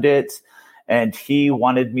around it. And he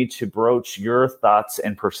wanted me to broach your thoughts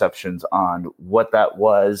and perceptions on what that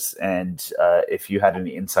was, and if you had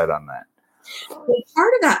any insight on that. Well,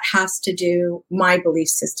 part of that has to do, my belief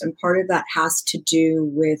system, part of that has to do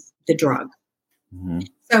with the drug. Mm-hmm.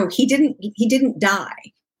 So he didn't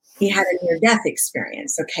die. He had a near-death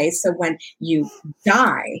experience. Okay. So when you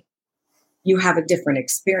die, you have a different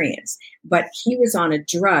experience, but he was on a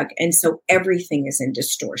drug. And so everything is in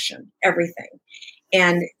distortion, everything.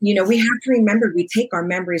 And, we have to remember, we take our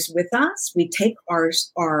memories with us. We take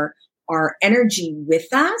our energy with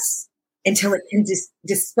us until it can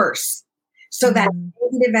disperse. So that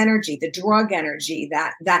negative energy, the drug energy,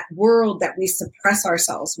 that world that we suppress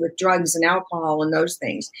ourselves with drugs and alcohol and those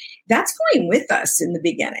things, that's going with us in the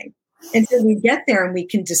beginning until we get there and we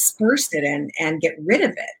can disperse it and get rid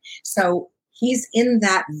of it. So he's in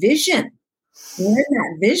that vision. We're in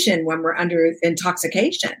that vision when we're under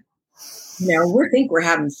intoxication. We think we're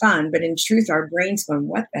having fun, but in truth, our brain's going,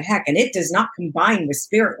 what the heck? And it does not combine with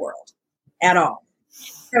spirit world at all.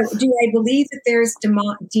 So do I believe that there's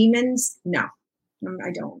demons? No,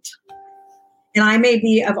 I don't. And I may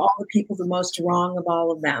be, of all the people, the most wrong of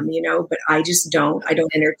all of them, but I just don't. I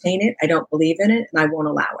don't entertain it. I don't believe in it, and I won't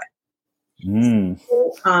allow it.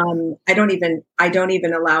 So, I don't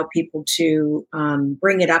even allow people to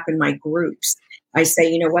bring it up in my groups. I say,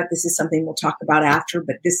 you know what, this is something we'll talk about after,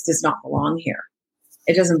 but this does not belong here.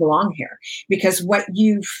 It doesn't belong here because what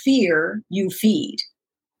you fear, you feed.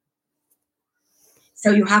 So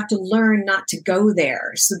you have to learn not to go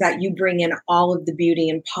there so that you bring in all of the beauty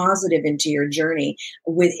and positive into your journey.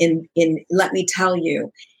 Let me tell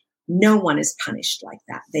you, no one is punished like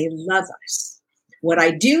that. They love us. What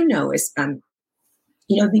I do know is,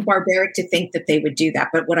 it'd be barbaric to think that they would do that.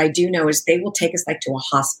 But what I do know is they will take us like to a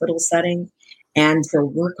hospital setting and they'll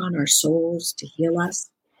work on our souls to heal us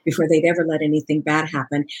before they'd ever let anything bad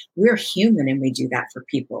happen. We're human and we do that for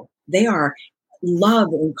people. They are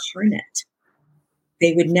love incarnate.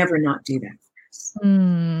 They would never not do that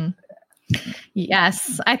for us.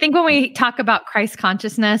 Yes. I think when we talk about Christ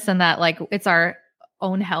consciousness and that like it's our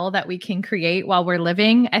own hell that we can create while we're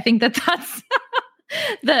living, I think that that's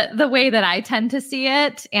the way that I tend to see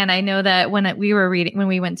it. And I know that when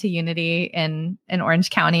we went to Unity in Orange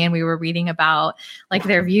County and we were reading about like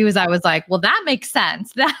their views, I was like, well, that makes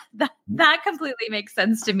sense. That completely makes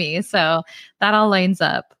sense to me. So that all lines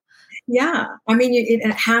up. Yeah. I mean,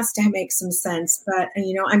 it has to make some sense, but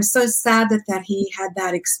I'm so sad that he had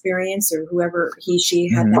that experience or whoever she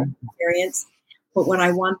had that experience. But what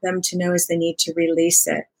I want them to know is they need to release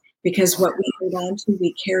it because what we hold on to,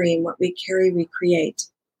 we carry, and what we carry, we create.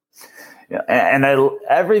 Yeah, and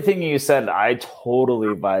everything you said, I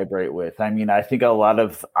totally vibrate with. I mean, I think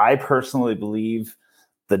I personally believe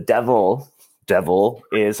the devil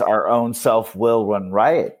is our own self-will run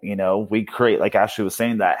riot. We create, like Ashley was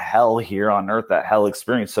saying, that hell here on earth, that hell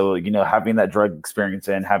experience. So, having that drug experience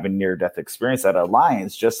and having near-death experience, that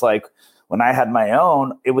aligns. Just like when I had my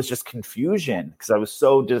own, it was just confusion because I was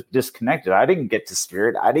so disconnected. I didn't get to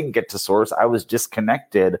spirit. I didn't get to source. I was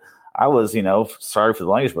disconnected. I was, sorry for the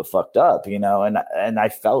language, but fucked up, and I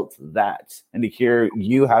felt that. And to hear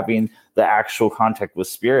you having the actual contact with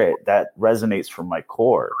spirit, that resonates from my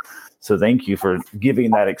core. So thank you for giving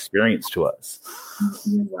that experience to us.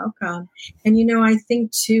 You're welcome. And, I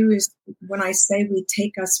think too, is when I say we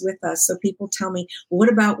take us with us. So people tell me, what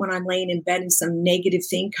about when I'm laying in bed and some negative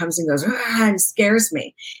thing comes and goes and scares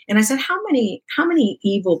me? And I said, how many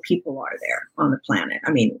evil people are there on the planet?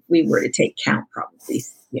 I mean, if we were to take count, probably,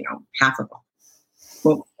 half of them.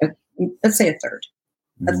 Well, let's say a third.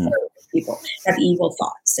 A third of people have evil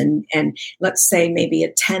thoughts. And let's say maybe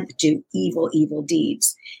a tenth do evil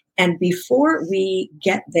deeds. And before we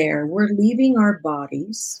get there, we're leaving our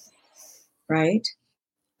bodies, right?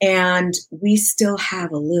 And we still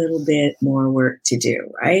have a little bit more work to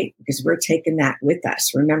do, right? Because we're taking that with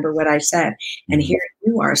us. Remember what I said. And here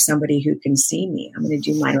you are, somebody who can see me. I'm going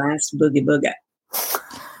to do my last boogie booga,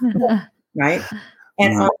 right?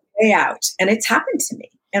 And on the way out, and it's happened to me.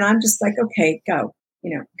 And I'm just like, okay, go,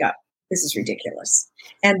 go. This is ridiculous.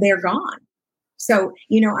 And they're gone. So,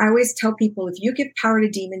 I always tell people, if you give power to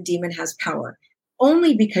demon has power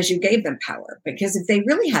only because you gave them power. Because if they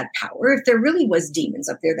really had power, if there really was demons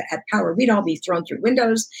up there that had power, we'd all be thrown through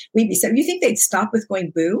windows. We'd be said, you think they'd stop with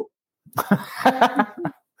going boo?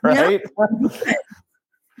 Right. No.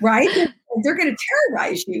 Right? They're going to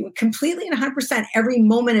terrorize you completely and 100% every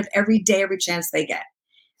moment of every day, every chance they get.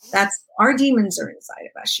 That's our demons are inside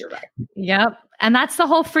of us. You're right. Yep. And that's the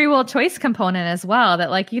whole free will choice component as well, that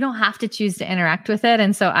like, you don't have to choose to interact with it.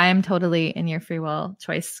 And so I am totally in your free will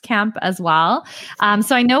choice camp as well.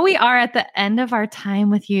 So I know we are at the end of our time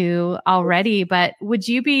with you already, but would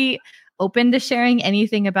you be open to sharing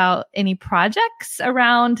anything about any projects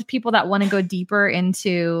around people that want to go deeper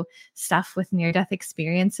into stuff with near-death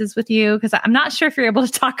experiences with you? Because I'm not sure if you're able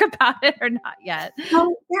to talk about it or not yet.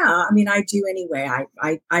 Oh, yeah. I mean, I do anyway.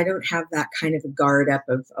 I don't have that kind of a guard up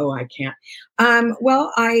of, I can't.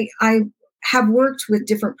 Well, I have worked with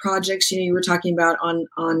different projects, you were talking about on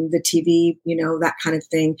the TV, that kind of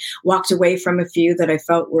thing. Walked away from a few that I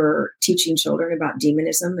felt were teaching children about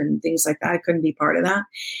demonism and things like that. I couldn't be part of that.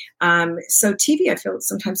 So TV, I feel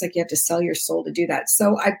sometimes like you have to sell your soul to do that.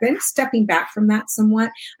 So I've been stepping back from that somewhat.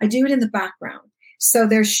 I do it in the background. So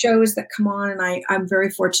there's shows that come on, and I'm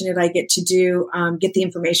very fortunate I get to get the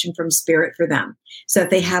information from spirit for them so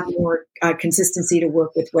that they have more consistency to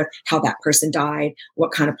work with how that person died,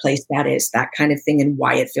 what kind of place that is, that kind of thing, and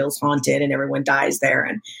why it feels haunted and everyone dies there.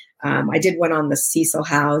 And I did one on the Cecil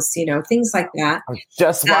House, things like that. I was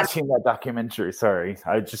just watching that documentary. Sorry.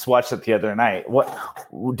 I just watched it the other night. What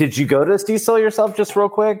did you go to Cecil yourself just real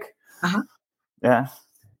quick? Uh-huh. Yeah.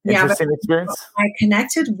 Interesting experience. I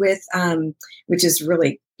connected with, which is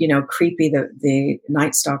really, creepy, the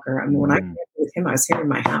Night Stalker. I mean, when I connected with him, I was here in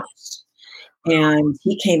my house. And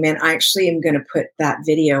he came in. I actually am going to put that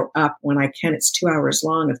video up when I can. It's 2 hours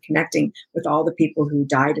long of connecting with all the people who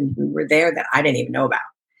died and who were there that I didn't even know about.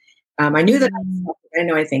 I knew that I didn't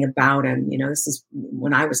know anything about him. This is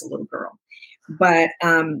when I was a little girl. But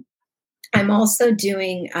I'm also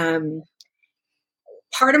doing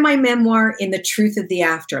part of my memoir in the truth of the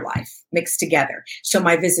afterlife mixed together. So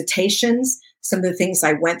my visitations, some of the things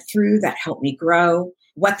I went through that helped me grow,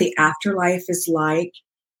 what the afterlife is like,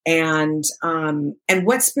 and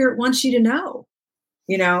what spirit wants you to know,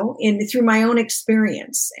 through my own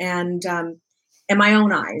experience and my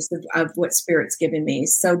own eyes of what spirit's given me.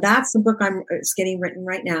 So that's the book it's getting written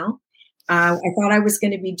right now. I thought I was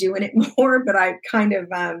going to be doing it more, but I kind of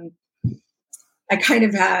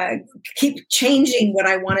keep changing what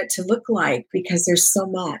I want it to look like because there's so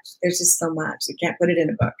much. There's just so much. I can't put it in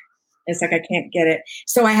a book. It's like I can't get it.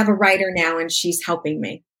 So I have a writer now, and she's helping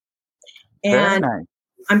me. And very nice.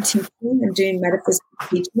 I'm teaching. I'm doing metaphysical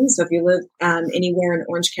teaching. So if you live anywhere in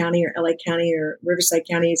Orange County or LA County or Riverside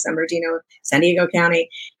County, San Bernardino, San Diego County,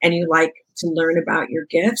 and you like to learn about your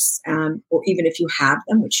gifts, or even if you have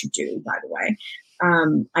them, which you do, by the way,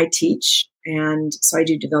 I teach. And so I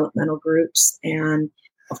do developmental groups. And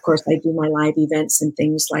of course, I do my live events and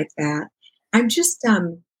things like that. I'm just,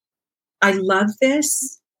 I love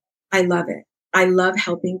this. I love it. I love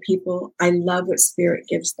helping people. I love what spirit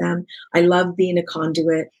gives them. I love being a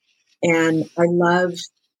conduit. And I love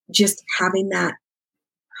just having that.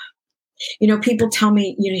 People tell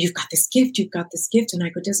me, you've got this gift. And I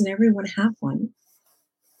go, doesn't everyone have one?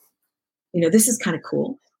 This is kind of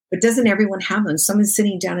cool. But doesn't everyone have one? Someone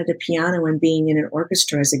sitting down at a piano and being in an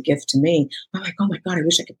orchestra is a gift to me. I'm like, oh my God, I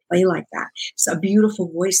wish I could play like that. So a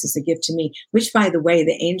beautiful voice is a gift to me, which, by the way,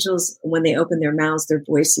 the angels, when they open their mouths, their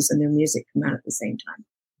voices and their music come out at the same time.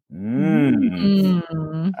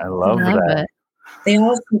 I love that. It. They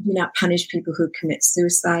also do not punish people who commit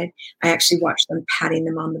suicide. I actually watch them patting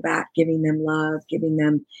them on the back, giving them love, giving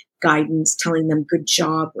them guidance, telling them, good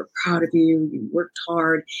job, we're proud of you, you worked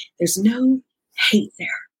hard. There's no hate there.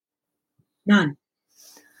 None.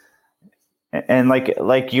 And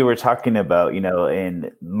like you were talking about,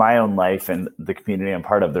 in my own life and the community I'm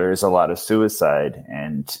part of, there is a lot of suicide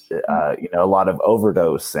and, a lot of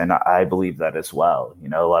overdose. And I believe that as well.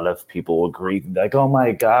 A lot of people will grieve and be like, oh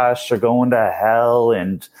my gosh, they're going to hell.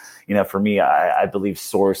 And, for me, I believe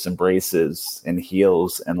Source embraces and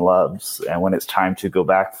heals and loves. And when it's time to go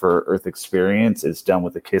back for Earth experience, it's done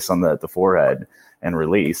with a kiss on the forehead and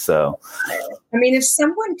release. So, I mean, if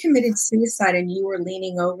someone committed suicide and you were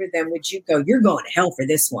leaning over them, would you go, you're going to hell for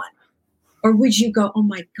this one? Or would you go, oh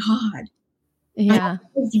my God, yeah,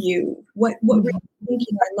 I love you. What were you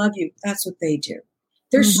thinking? I love you. That's what they do.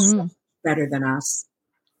 They're so much better than us.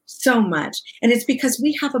 So much. And it's because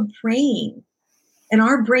we have a brain, and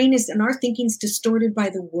our brain and our thinking is distorted by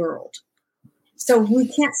the world. So we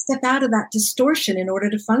can't step out of that distortion in order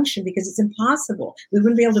to function, because it's impossible. We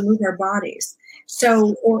wouldn't be able to move our bodies.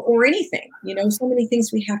 So, or anything, so many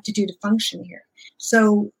things we have to do to function here.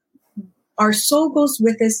 So our soul goes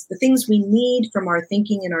with us. The things we need from our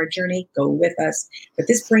thinking and our journey go with us. But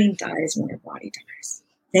this brain dies when our body dies.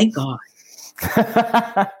 Thank God.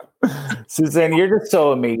 Suzanne, you're just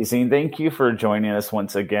so amazing. Thank you for joining us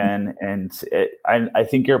once again. And I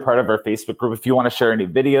think you're a part of our Facebook group. If you want to share any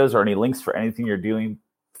videos or any links for anything you're doing,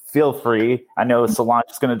 feel free. I know Solange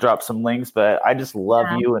is going to drop some links, but I just love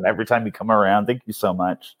you. And every time you come around, thank you so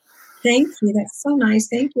much. Thank you. That's so nice.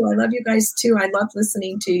 Thank you. I love you guys too. I love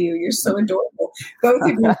listening to you. You're so adorable. Both of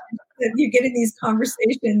you, you get in these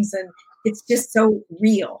conversations and it's just so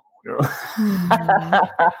real.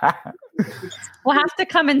 We'll have to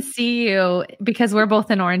come and see you because we're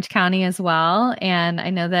both in Orange County as well. And I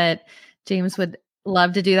know that James would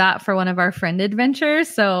love to do that for one of our friend adventures.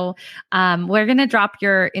 So we're going to drop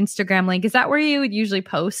your Instagram link. Is that where you would usually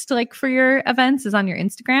post for your events, is on your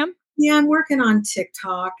Instagram? Yeah, I'm working on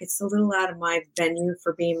TikTok. It's a little out of my venue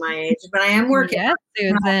for being my age, but I am working. Yes,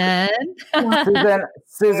 Susan.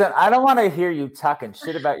 Susan, I don't want to hear you talking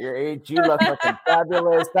shit about your age. You look fucking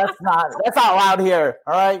fabulous. That's not allowed here.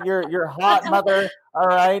 All right, you're hot, mother. All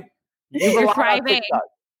right, you're thriving.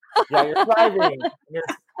 Yeah, you're thriving.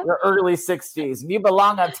 Your early 60s, and you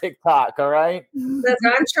belong on TikTok. All right.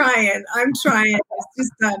 I'm trying. It's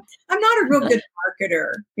just I'm not a real good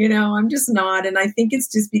marketer. I'm just not, and I think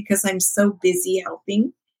it's just because I'm so busy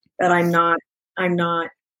helping that I'm not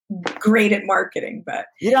great at marketing. But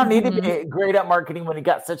you don't need to be great at marketing when you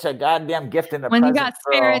got such a goddamn gift in the when you got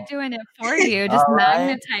Spirit doing it for you, just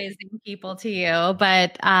magnetizing people to you.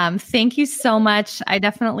 But thank you so much. I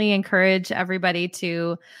definitely encourage everybody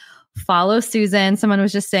to follow Susan. Someone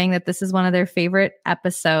was just saying that this is one of their favorite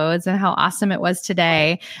episodes and how awesome it was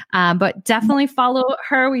today. But definitely follow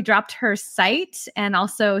her. We dropped her site, and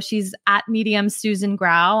also she's at Medium Susan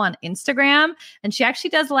Grau on Instagram. And she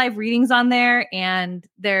actually does live readings on there, and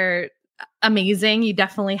they're amazing. You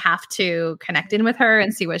definitely have to connect in with her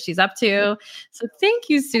and see what she's up to. So thank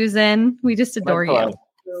you, Susan. We just adore you.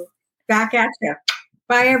 Back at you.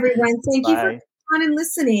 Bye, everyone. Thank you for coming on and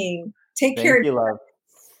listening. Take care. Thank you, love.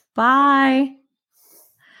 Bye.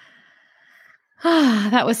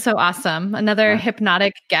 That was so awesome. Another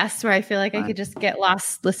hypnotic guest where I feel like I could just get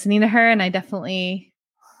lost listening to her. And I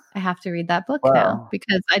have to read that book now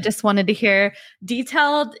because I just wanted to hear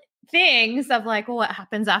detailed things of what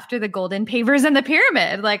happens after the golden pavers and the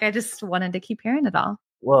pyramid. I just wanted to keep hearing it all.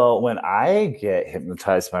 Well, when I get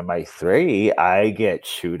hypnotized by my 3, I get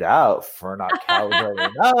chewed out for not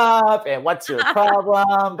calibrating up. And what's your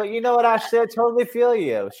problem? But you know what, Ashley? I totally feel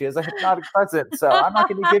you. She has a hypnotic presence, so I'm not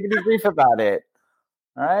going to give any grief about it.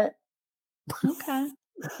 All right?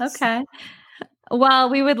 Okay. Well,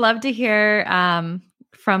 we would love to hear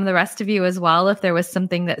from the rest of you as well if there was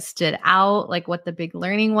something that stood out, what the big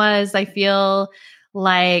learning was. I feel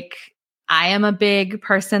like I am a big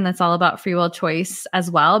person that's all about free will choice as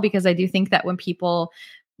well, because I do think that when people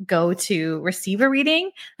go to receive a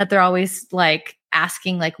reading, that they're always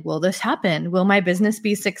asking will this happen? Will my business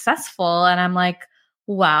be successful? And I'm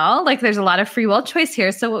Well, like there's a lot of free will choice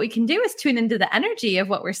here. So what we can do is tune into the energy of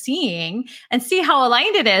what we're seeing and see how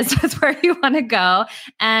aligned it is with where you want to go.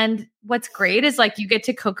 And what's great is like you get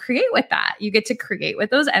to co-create with that. You get to create with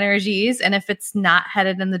those energies. And if it's not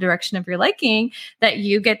headed in the direction of your liking, that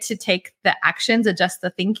you get to take the actions, adjust the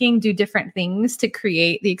thinking, do different things to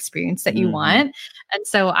create the experience that you want. And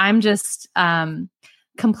so I'm just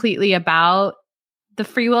completely about the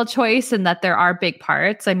free will choice and that there are big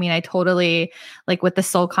parts. I mean, I totally like with the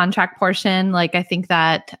soul contract portion, like I think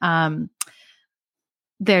that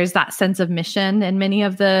there's that sense of mission in many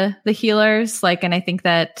of the healers. Like, and I think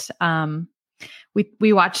that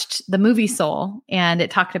we watched the movie Soul and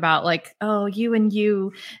it talked about like, oh, you and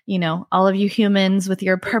you know, all of you humans with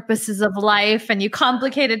your purposes of life and you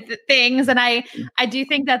complicated things. And I do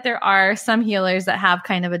think that there are some healers that have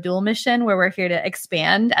kind of a dual mission where we're here to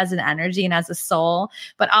expand as an energy and as a soul.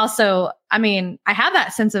 But also, I mean, I have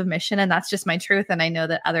that sense of mission and that's just my truth. And I know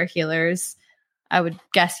that other healers, I would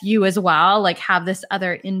guess you as well, like have this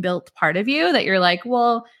other inbuilt part of you that you're like,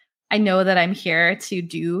 well, I know that I'm here to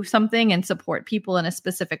do something and support people in a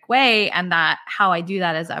specific way. And that how I do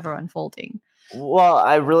that is ever unfolding. Well,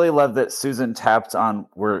 I really love that Susan tapped on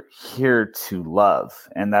we're here to love.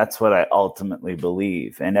 And that's what I ultimately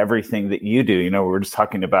believe. And everything that you do, you know, we're just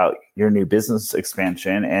talking about your new business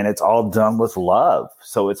expansion and it's all done with love.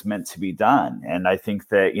 So it's meant to be done. And I think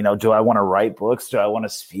that, you know, do I want to write books? Do I want to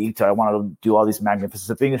speak? Do I want to do all these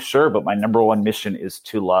magnificent things? Sure. But my number one mission is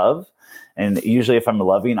to love. And usually if I'm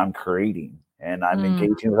loving, I'm creating and I'm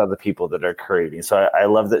engaging with other people that are creating. So I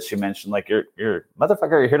love that she mentioned like, you're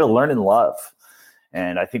motherfucker, you're here to learn and love.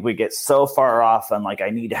 And I think we get so far off on like, I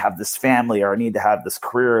need to have this family or I need to have this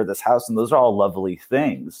career or this house. And those are all lovely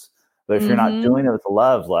things. But if you're not doing it with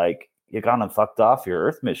love, like you gone and fucked off your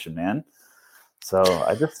earth mission, man. So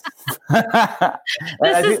I just,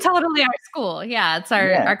 this is totally our school. Yeah. It's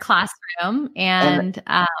our classroom. And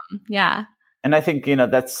yeah. And I think, you know,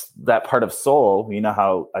 that's that part of soul, you know,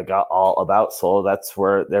 how I got all about soul. That's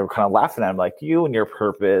where they were kind of laughing at him, like you and your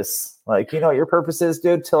purpose, like, you know, what your purpose is,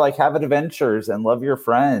 dude, to like have adventures and love your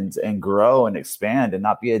friends and grow and expand and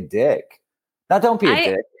not be a dick. Now, don't be a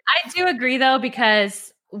dick. I do agree though,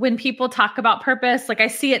 because when people talk about purpose, like I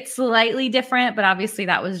see it slightly different, but obviously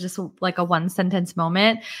that was just like a one sentence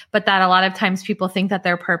moment, but that a lot of times people think that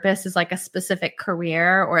their purpose is like a specific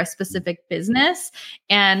career or a specific business.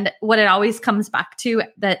 And what it always comes back to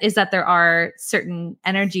that is that there are certain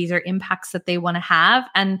energies or impacts that they want to have.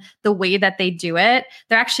 And the way that they do it,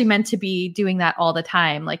 they're actually meant to be doing that all the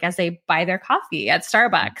time. Like as they buy their coffee at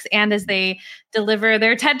Starbucks and as they deliver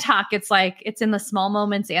their TED Talk, it's like, it's in the small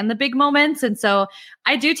moments and the big moments. And so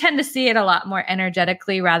I do tend to see it a lot more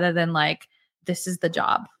energetically rather than like, this is the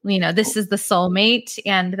job, you know, this is the soulmate,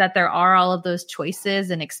 and that there are all of those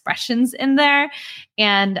choices and expressions in there.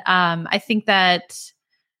 And I think that,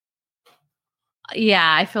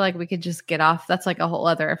 yeah, I feel like we could just get off. That's like a whole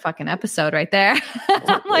other fucking episode right there.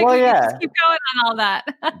 Like, well, yeah, just keep going on all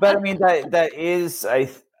that. But I mean, that is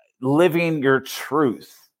living your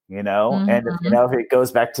truth. You know, and you know, it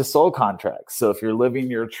goes back to soul contracts. So if you're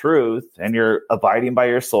living your truth and you're abiding by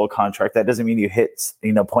your soul contract, that doesn't mean you hit,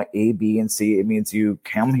 you know, point A, B, and C. It means you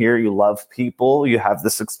come here, you love people, you have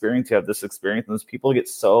this experience, and those people get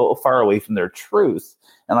so far away from their truth.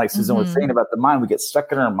 And like Susan was saying about the mind, we get stuck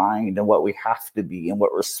in our mind and what we have to be and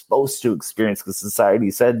what we're supposed to experience because society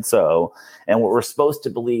said so, and what we're supposed to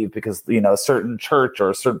believe because, you know, a certain church or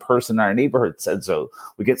a certain person in our neighborhood said so.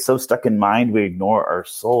 We get so stuck in mind, we ignore our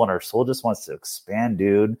soul, and our soul just wants to expand,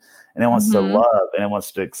 dude. And it wants to love and it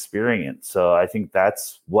wants to experience. So I think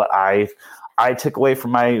that's what I took away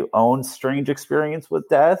from my own strange experience with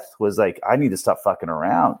death was like, I need to stop fucking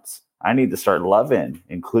around. I need to start loving,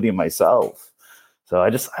 including myself. So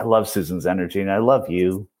I love Susan's energy and I love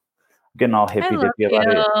you. I'm getting all hippy dippy about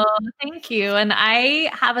it. Thank you. And I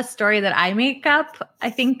have a story that I make up, I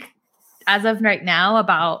think, as of right now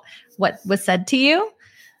about what was said to you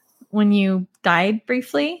when you died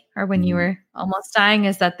briefly or when you were almost dying,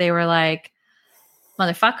 is that they were like,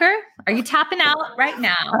 motherfucker, are you tapping out right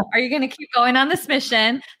now? Are you going to keep going on this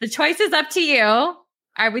mission? The choice is up to you.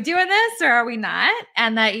 Are we doing this or are we not?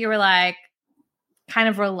 And that you were like, kind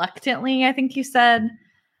of reluctantly, I think you said,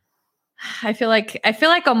 I feel like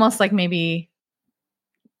almost like maybe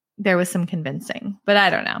there was some convincing, but I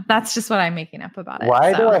don't know. That's just what I'm making up about it.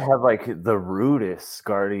 Why do I have like the rudest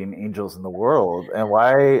guardian angels in the world? And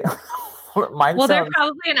why? They're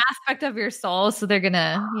probably an aspect of your soul. So they're going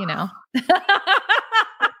to, you know,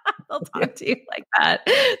 they'll talk to you like that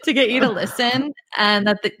to get you to listen. And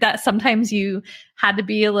that sometimes you had to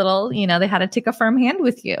be a little, you know, they had to take a firm hand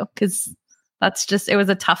with you because it was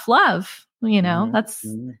a tough love. You know,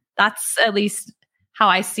 Mm-hmm. that's at least how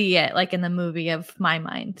I see it, like in the movie of my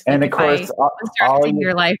mind. And like of course, all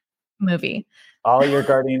your life movie. All your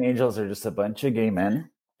guardian angels are just a bunch of gay men,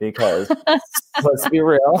 because let's be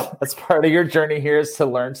real, that's part of your journey here, is to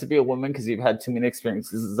learn to be a woman because you've had too many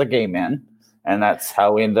experiences as a gay man. And that's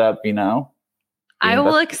how we end up, you know. I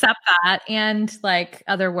will accept that, and like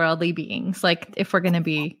otherworldly beings, like if we're going to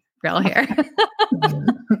be real here.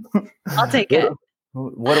 I'll take it.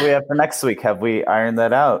 What do we have for next week? Have we ironed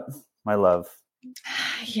that out, my love?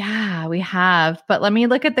 Yeah, we have. But let me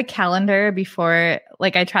look at the calendar before,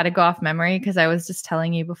 like, I try to go off memory, because I was just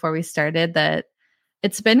telling you before we started that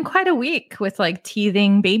it's been quite a week with like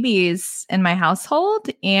teething babies in my household.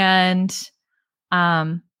 And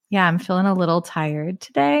yeah, I'm feeling a little tired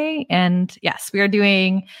today. And yes, we are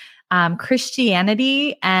doing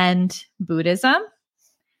Christianity and Buddhism.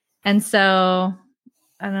 And so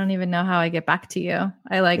I don't even know how I get back to you.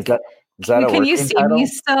 I like, is that can you see me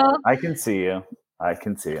still? I can see you. I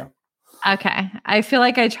can see you. Okay. I feel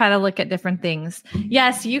like I try to look at different things.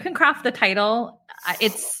 Yes, you can craft the title.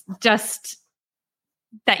 It's just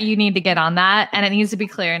that you need to get on that, and it needs to be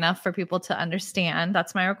clear enough for people to understand.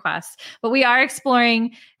 That's my request. But we are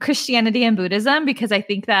exploring Christianity and Buddhism because I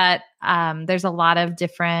think that there's a lot of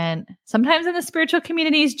different, sometimes in the spiritual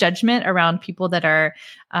communities, judgment around people that are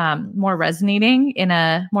more resonating in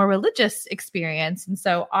a more religious experience. And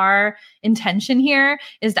so our intention here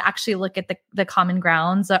is to actually look at the common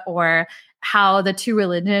grounds, or how the two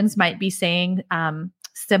religions might be saying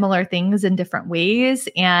similar things in different ways.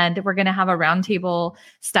 And we're going to have a roundtable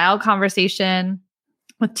style conversation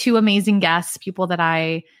with two amazing guests, people that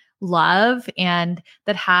I love and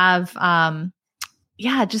that have,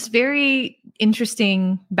 just very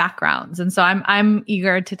interesting backgrounds. And so I'm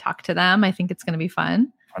eager to talk to them. I think it's going to be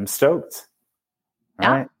fun. I'm stoked.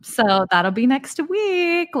 All right. So that'll be next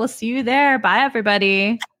week. We'll see you there. Bye,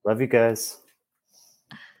 everybody. Love you guys.